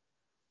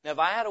 Now, if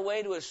I had a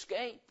way to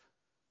escape,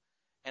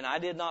 and I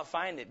did not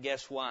find it,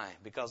 guess why?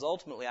 Because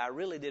ultimately I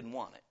really didn't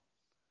want it.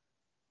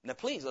 Now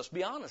please, let's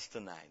be honest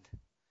tonight.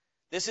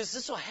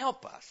 This will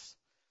help us.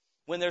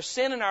 When there's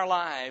sin in our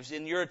lives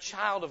and you're a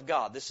child of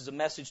God, this is a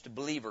message to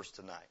believers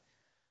tonight.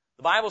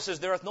 The Bible says,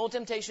 there hath no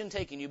temptation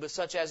taken you, but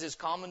such as is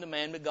common to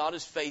man, but God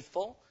is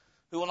faithful,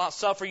 who will not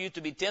suffer you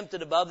to be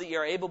tempted above that ye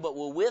are able, but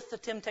will with the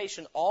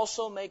temptation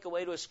also make a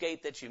way to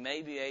escape, that you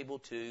may be able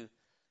to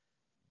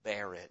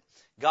bear it.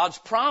 God's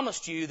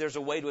promised you there's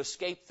a way to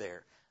escape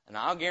there. And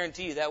I'll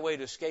guarantee you that way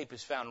to escape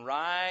is found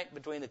right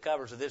between the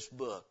covers of this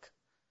book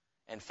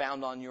and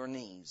found on your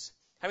knees.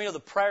 How many know the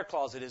prayer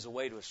closet is a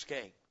way to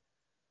escape?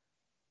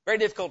 Very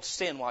difficult to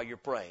sin while you're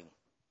praying.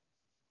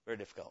 Very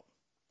difficult.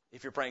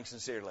 If you're praying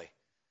sincerely.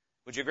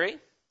 Would you agree?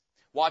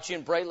 Watch you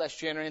and pray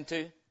lest you enter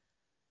into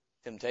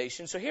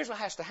temptation. So here's what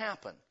has to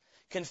happen.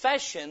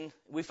 Confession,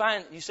 we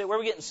find, you say, where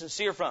are we getting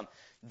sincere from?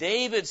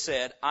 David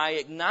said, I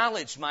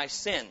acknowledge my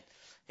sin.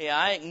 Yeah,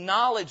 I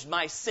acknowledge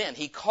my sin.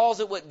 He calls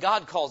it what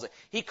God calls it.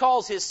 He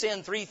calls his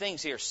sin three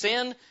things here.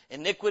 Sin,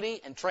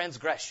 iniquity, and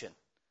transgression.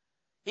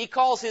 He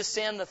calls his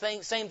sin the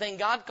same thing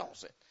God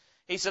calls it.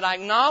 He said, I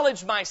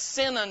acknowledge my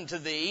sin unto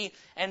thee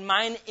and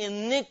mine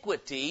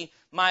iniquity,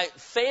 my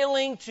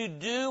failing to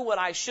do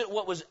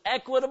what was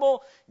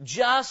equitable,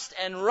 just,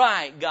 and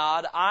right,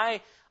 God.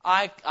 I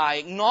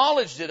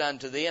acknowledged it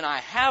unto thee, and I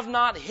have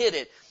not hid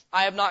it.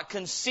 I have not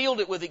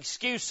concealed it with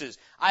excuses.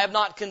 I have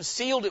not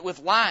concealed it with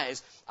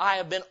lies. I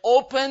have been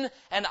open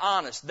and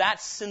honest.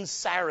 That's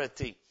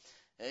sincerity.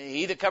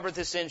 He that covereth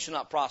his sin shall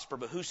not prosper,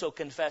 but whoso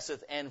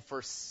confesseth and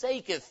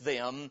forsaketh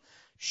them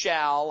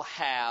shall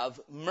have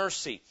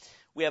mercy.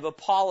 We have a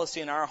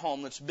policy in our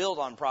home that's built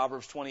on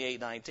Proverbs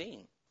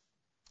 28:19.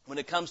 When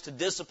it comes to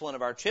discipline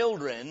of our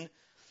children,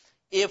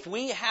 if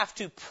we have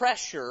to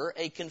pressure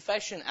a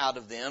confession out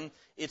of them,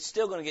 it's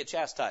still going to get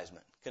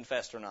chastisement,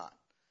 confessed or not.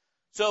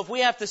 So if we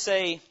have to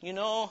say,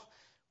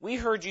 we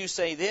heard you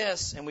say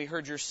this, and we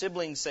heard your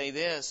siblings say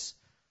this,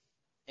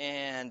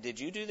 and did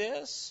you do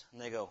this?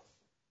 And they go,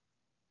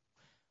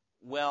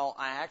 well,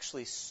 I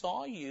actually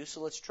saw you,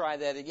 so let's try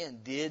that again.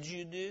 Did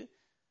you do?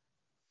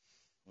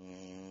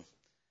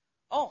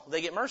 Oh,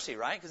 they get mercy,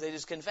 right? Because they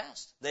just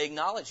confessed. They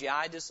acknowledge,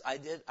 I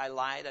did, I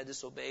lied, I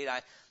disobeyed,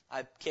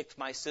 I kicked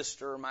my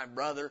sister or my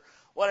brother,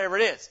 whatever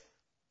it is.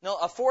 No,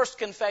 a forced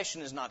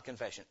confession is not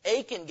confession.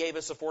 Achan gave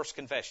us a forced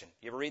confession.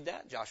 You ever read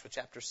that? Joshua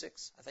chapter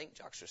 6, I think,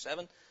 Joshua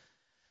 7.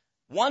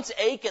 Once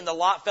Achan, the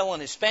lot fell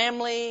on his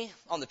family,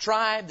 on the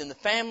tribe, then the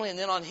family, and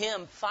then on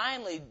him.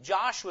 Finally,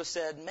 Joshua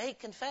said, make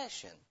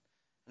confession.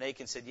 And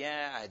Achan said,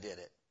 yeah, I did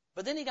it.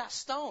 But then he got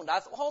stoned.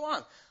 Hold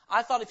on.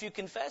 I thought if you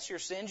confess your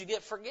sins, you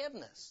get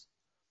forgiveness.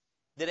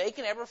 Did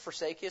Achan ever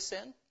forsake his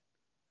sin?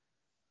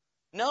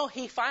 No,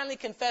 he finally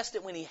confessed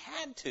it when he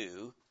had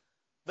to,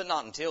 but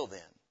not until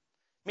then.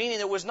 Meaning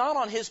there was not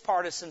on his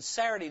part a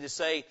sincerity to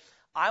say,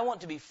 I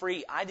want to be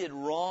free. I did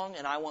wrong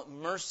and I want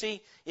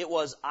mercy. It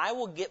was, I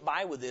will get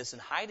by with this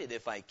and hide it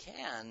if I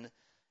can.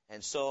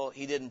 And so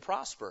he didn't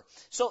prosper.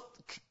 So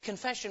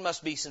confession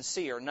must be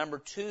sincere. Number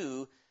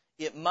two,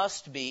 it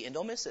must be, and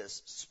don't miss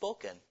this,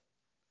 spoken.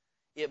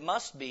 It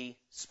must be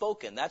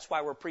spoken. That's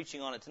why we're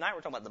preaching on it tonight.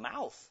 We're talking about the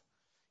mouth.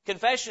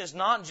 Confession is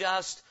not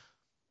just,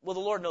 well,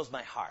 the Lord knows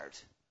my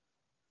heart.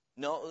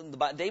 No,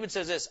 David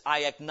says this,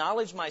 I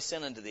acknowledge my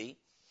sin unto thee,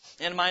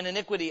 and mine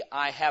iniquity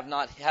have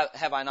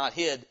I not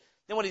hid.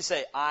 Then what did he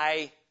say?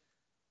 I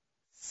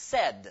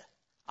said,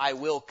 I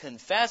will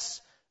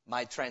confess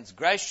my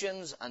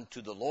transgressions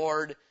unto the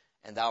Lord,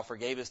 and thou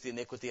forgavest the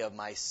iniquity of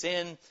my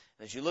sin. And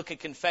as you look at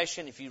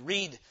confession, if you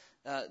read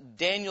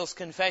Daniel's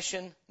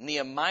confession,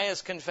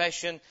 Nehemiah's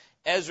confession,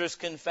 Ezra's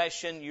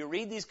confession, you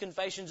read these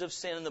confessions of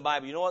sin in the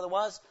Bible. You know what it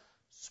was?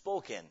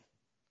 Spoken.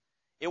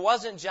 It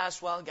wasn't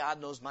just, well, God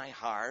knows my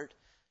heart.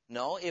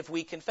 No, if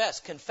we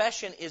confess.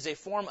 Confession is a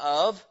form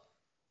of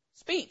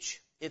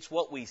speech. It's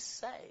what we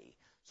say.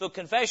 So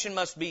confession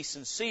must be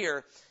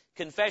sincere.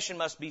 Confession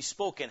must be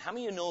spoken. How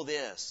many of you know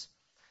this?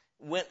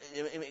 We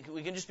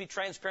can just be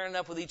transparent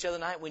enough with each other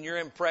tonight when you're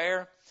in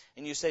prayer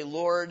and you say,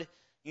 Lord,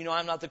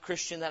 I'm not the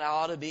Christian that I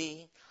ought to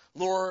be.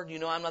 Lord,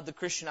 I'm not the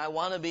Christian I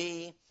want to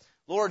be.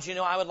 Lord,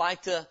 I would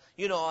like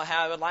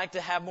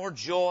to have more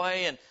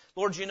joy. And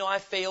Lord, I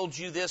failed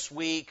you this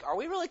week. Are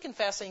we really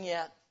confessing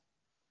yet?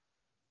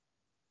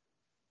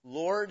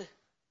 Lord,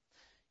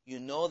 you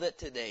know that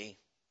today,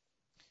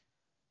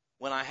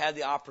 when I had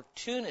the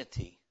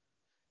opportunity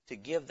to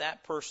give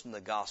that person the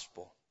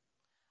gospel,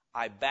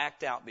 I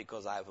backed out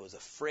because I was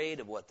afraid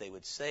of what they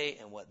would say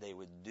and what they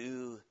would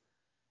do.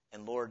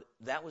 And Lord,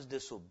 that was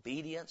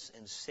disobedience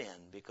and sin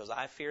because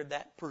I feared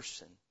that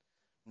person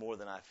more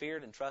than I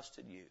feared and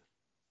trusted you.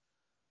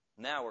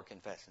 Now we're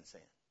confessing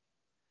sin.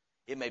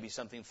 It may be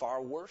something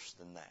far worse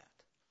than that.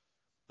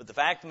 But the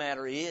fact of the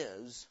matter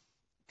is,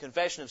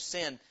 confession of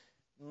sin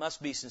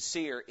must be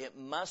sincere, it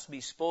must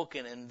be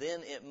spoken, and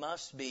then it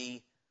must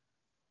be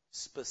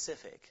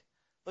specific.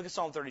 Look at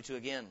Psalm 32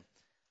 again.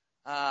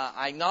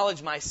 I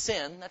acknowledge my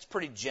sin, that's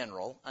pretty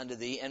general, unto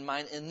thee, and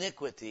mine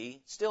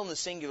iniquity, still in the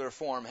singular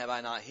form, have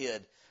I not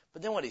hid.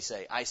 But then what did he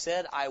say? I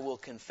said, I will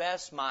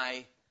confess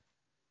my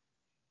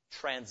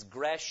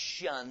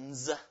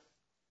transgressions,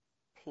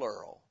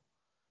 plural.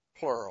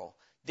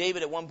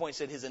 David at one point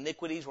said his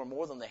iniquities were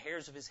more than the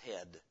hairs of his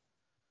head.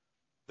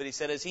 But he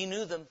said as he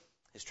knew them,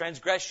 His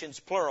transgressions,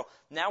 plural.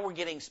 Now we're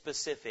getting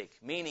specific,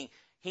 meaning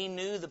he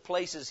knew the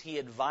places he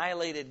had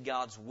violated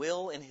God's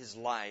will in his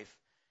life,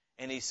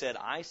 and he said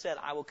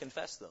I will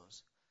confess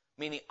those.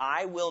 Meaning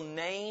I will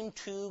name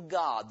to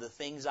God the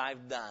things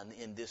I've done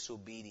in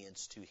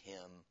disobedience to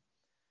Him.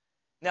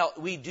 Now,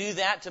 we do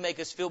that to make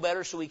us feel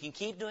better so we can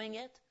keep doing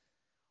it,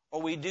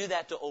 or we do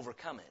that to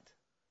overcome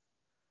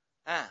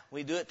it.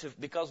 We do it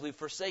because we've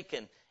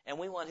forsaken, and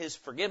we want His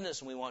forgiveness,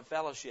 and we want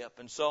fellowship.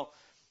 And so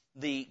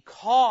the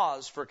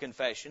cause for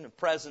confession, the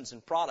presence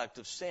and product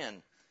of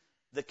sin,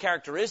 the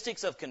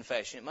characteristics of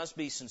confession, it must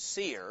be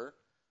sincere,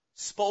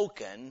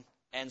 spoken,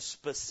 and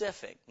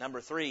specific.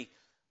 Number 3,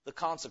 the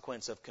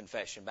consequence of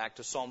confession. Back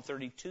to Psalm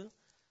 32.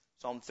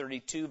 Psalm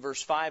 32,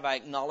 verse 5, I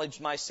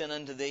acknowledged my sin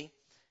unto thee,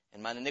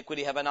 and mine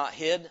iniquity have I not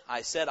hid.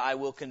 I said, I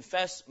will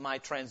confess my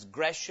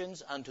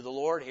transgressions unto the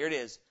Lord. Here it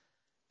is.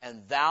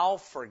 And thou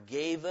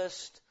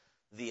forgavest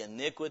the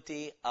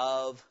iniquity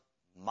of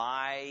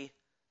my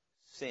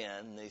sin.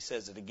 And he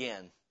says it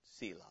again,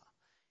 Selah.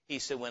 He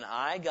said, when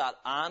I got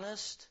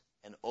honest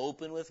and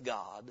open with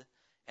God,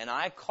 and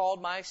I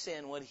called my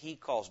sin what He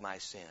calls my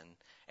sin,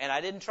 and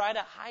I didn't try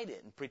to hide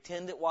it and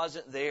pretend it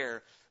wasn't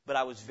there, but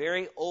I was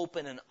very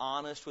open and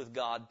honest with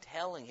God,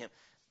 telling Him.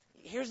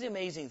 Here's the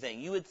amazing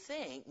thing. You would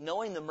think,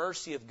 knowing the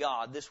mercy of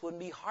God, this wouldn't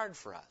be hard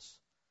for us.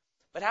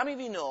 But how many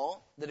of you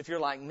know that if you're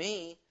like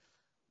me,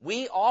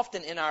 we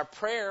often in our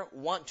prayer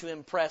want to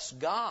impress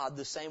God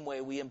the same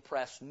way we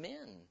impress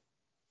men?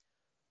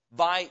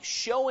 By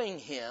showing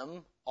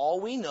Him all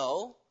we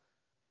know.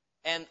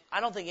 And I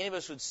don't think any of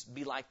us would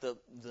be like the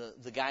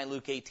guy in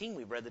Luke 18.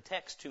 We've read the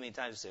text too many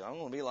times to say, I'm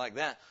going to be like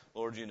that.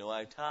 Lord, you know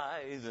I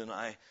tithe and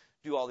I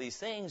do all these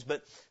things.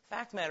 But the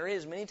fact of the matter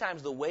is, many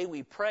times the way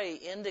we pray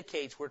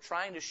indicates we're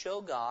trying to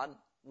show God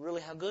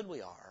really how good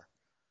we are.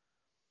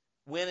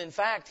 When in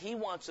fact He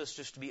wants us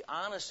just to be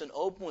honest and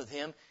open with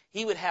Him.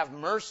 He would have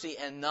mercy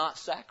and not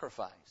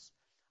sacrifice.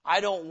 I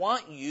don't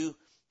want you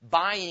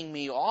buying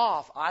me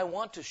off. I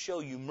want to show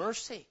you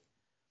mercy.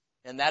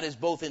 And that is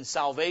both in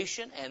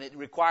salvation, and it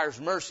requires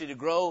mercy to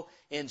grow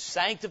in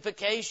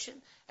sanctification.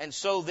 And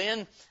so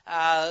then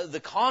the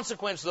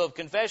consequence of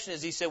confession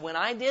is, he said, when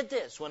I did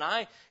this, when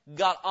I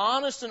got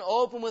honest and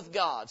open with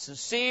God,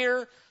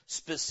 sincere,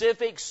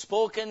 specific,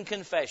 spoken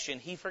confession,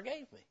 He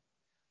forgave me.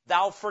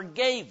 Thou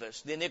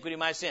forgavest the iniquity of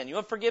my sin. You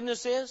know what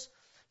forgiveness is?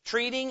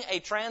 Treating a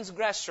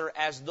transgressor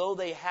as though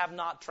they have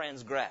not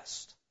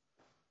transgressed.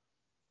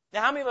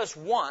 Now, how many of us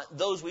want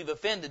those we've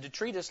offended to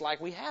treat us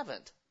like we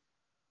haven't?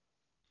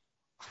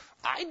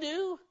 I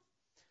do.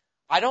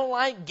 I don't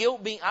like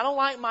guilt I don't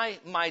like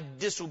my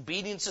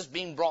disobediences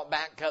being brought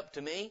back up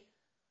to me.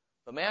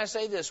 But may I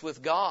say this,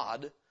 with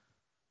God,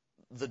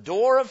 the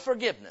door of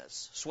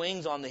forgiveness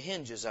swings on the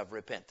hinges of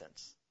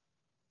repentance.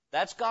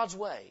 That's God's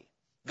way.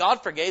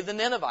 God forgave the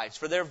Ninevites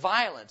for their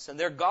violence and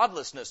their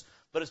godlessness,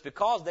 but it's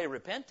because they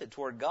repented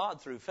toward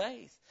God through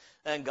faith.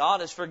 And God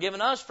has forgiven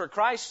us for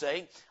Christ's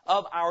sake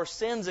of our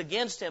sins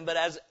against Him, but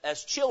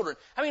as children.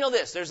 How many know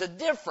this? There's a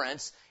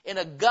difference in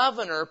a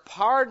governor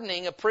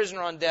pardoning a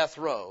prisoner on death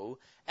row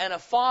and a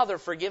father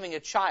forgiving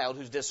a child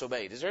who's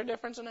disobeyed. Is there a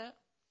difference in that?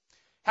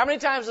 How many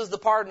times does the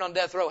pardon on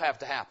death row have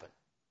to happen?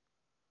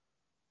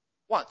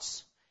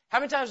 Once. How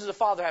many times does a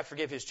father have to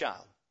forgive his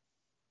child?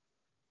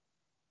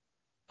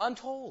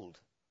 Untold.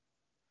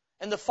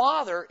 And the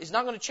father is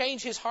not going to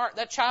change his heart.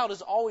 That child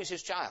is always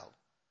his child.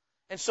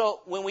 And so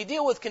when we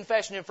deal with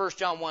confession in 1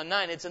 John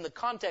 1:9, it's in the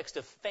context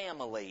of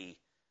family,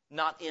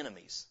 not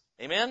enemies.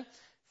 Amen?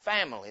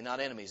 Family, not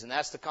enemies. And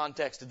that's the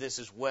context of this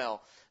as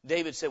well.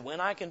 David said,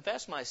 when I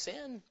confess my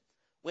sin,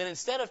 when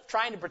instead of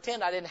trying to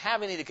pretend I didn't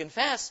have any to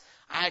confess,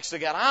 I actually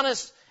got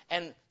honest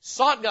and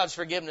sought God's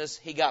forgiveness,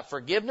 he got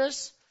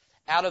forgiveness.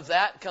 Out of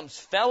that comes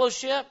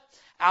fellowship.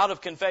 Out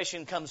of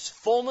confession comes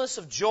fullness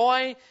of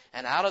joy.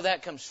 And out of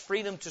that comes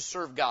freedom to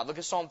serve God. Look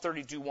at Psalm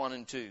 32, 1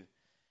 and 2.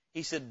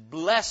 He said,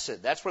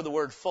 blessed, that's where the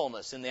word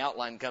fullness in the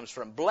outline comes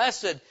from.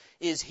 Blessed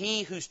is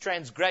he whose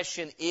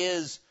transgression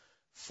is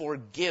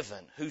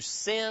forgiven, whose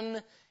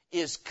sin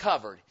is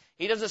covered.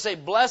 He doesn't say,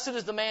 blessed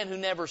is the man who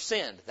never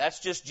sinned. That's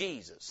just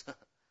Jesus.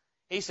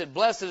 He said,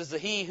 blessed is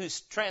he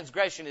whose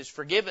transgression is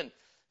forgiven,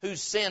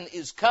 whose sin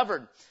is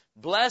covered.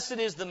 Blessed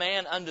is the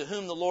man unto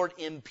whom the Lord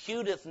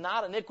imputeth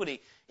not iniquity.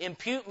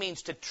 Impute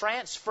means to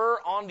transfer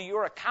onto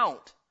your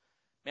account.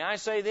 May I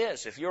say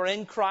this? If you're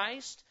in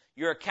Christ,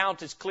 your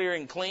account is clear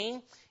and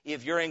clean.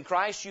 If you're in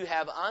Christ, you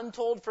have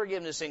untold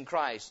forgiveness in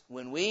Christ.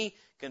 When we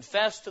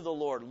confess to the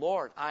Lord,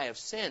 Lord, I have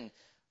sinned.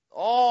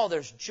 Oh,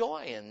 there's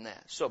joy in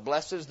that. So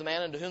blessed is the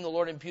man unto whom the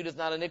Lord imputeth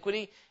not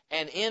iniquity,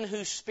 and in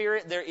whose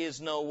spirit there is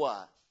no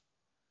what?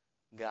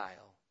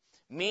 Guile.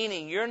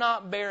 Meaning you're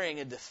not bearing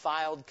a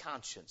defiled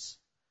conscience.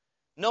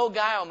 No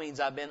guile means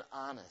I've been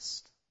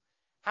honest.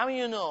 How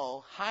many of you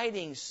know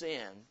hiding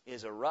sin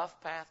is a rough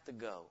path to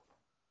go?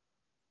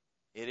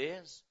 It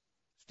is.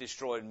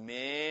 Destroyed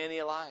many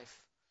a life.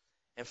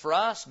 And for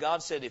us,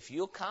 God said, if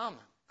you'll come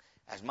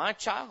as my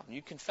child and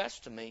you confess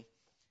to me,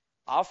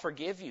 I'll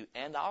forgive you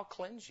and I'll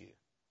cleanse you.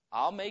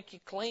 I'll make you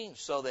clean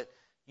so that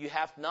You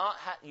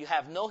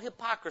have no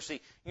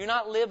hypocrisy. You're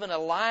not living a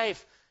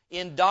life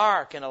in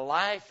dark and a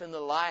life in the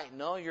light.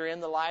 No, you're in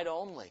the light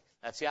only.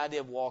 That's the idea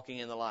of walking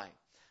in the light.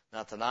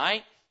 Now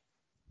tonight,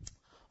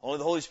 only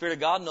the Holy Spirit of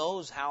God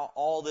knows how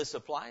all this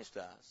applies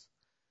to us.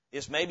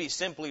 It's maybe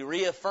simply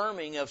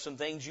reaffirming of some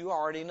things you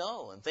already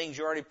know and things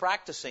you're already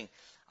practicing.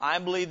 I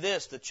believe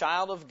this, the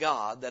child of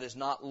God that has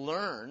not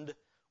learned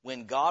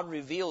when God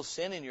reveals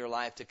sin in your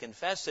life to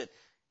confess it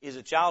is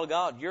a child of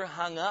God. You're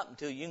hung up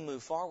until you can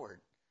move forward.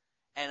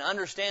 And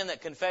understand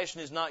that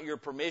confession is not your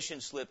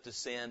permission slip to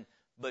sin,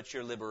 but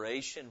your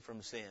liberation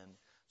from sin.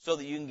 So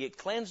that you can get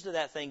cleansed of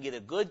that thing, get a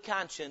good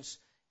conscience,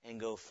 and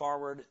go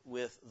forward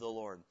with the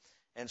Lord.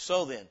 And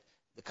so then,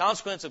 the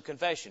consequence of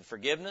confession,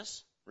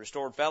 forgiveness,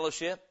 restored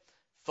fellowship,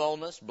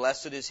 fullness,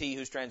 blessed is he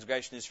whose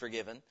transgression is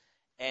forgiven,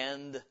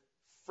 and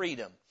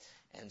freedom.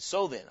 And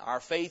so then, our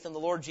faith in the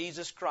Lord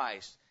Jesus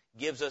Christ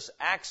gives us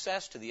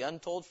access to the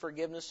untold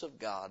forgiveness of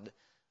God.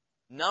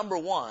 Number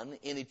one,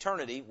 in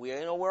eternity, we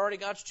know we're already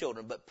God's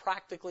children, but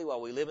practically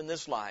while we live in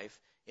this life,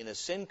 in a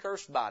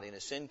sin-cursed body, in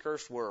a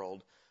sin-cursed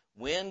world,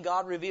 when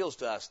God reveals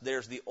to us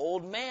there's the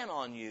old man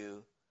on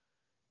you,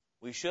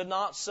 we should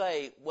not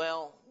say,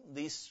 well,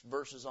 these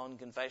verses on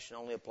confession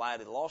only apply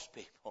to the lost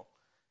people.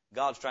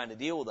 God's trying to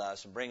deal with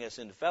us and bring us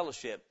into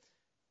fellowship.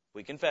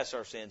 We confess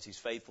our sins. He's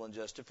faithful and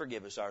just to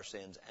forgive us our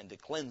sins and to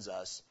cleanse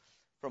us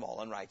from all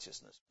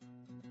unrighteousness.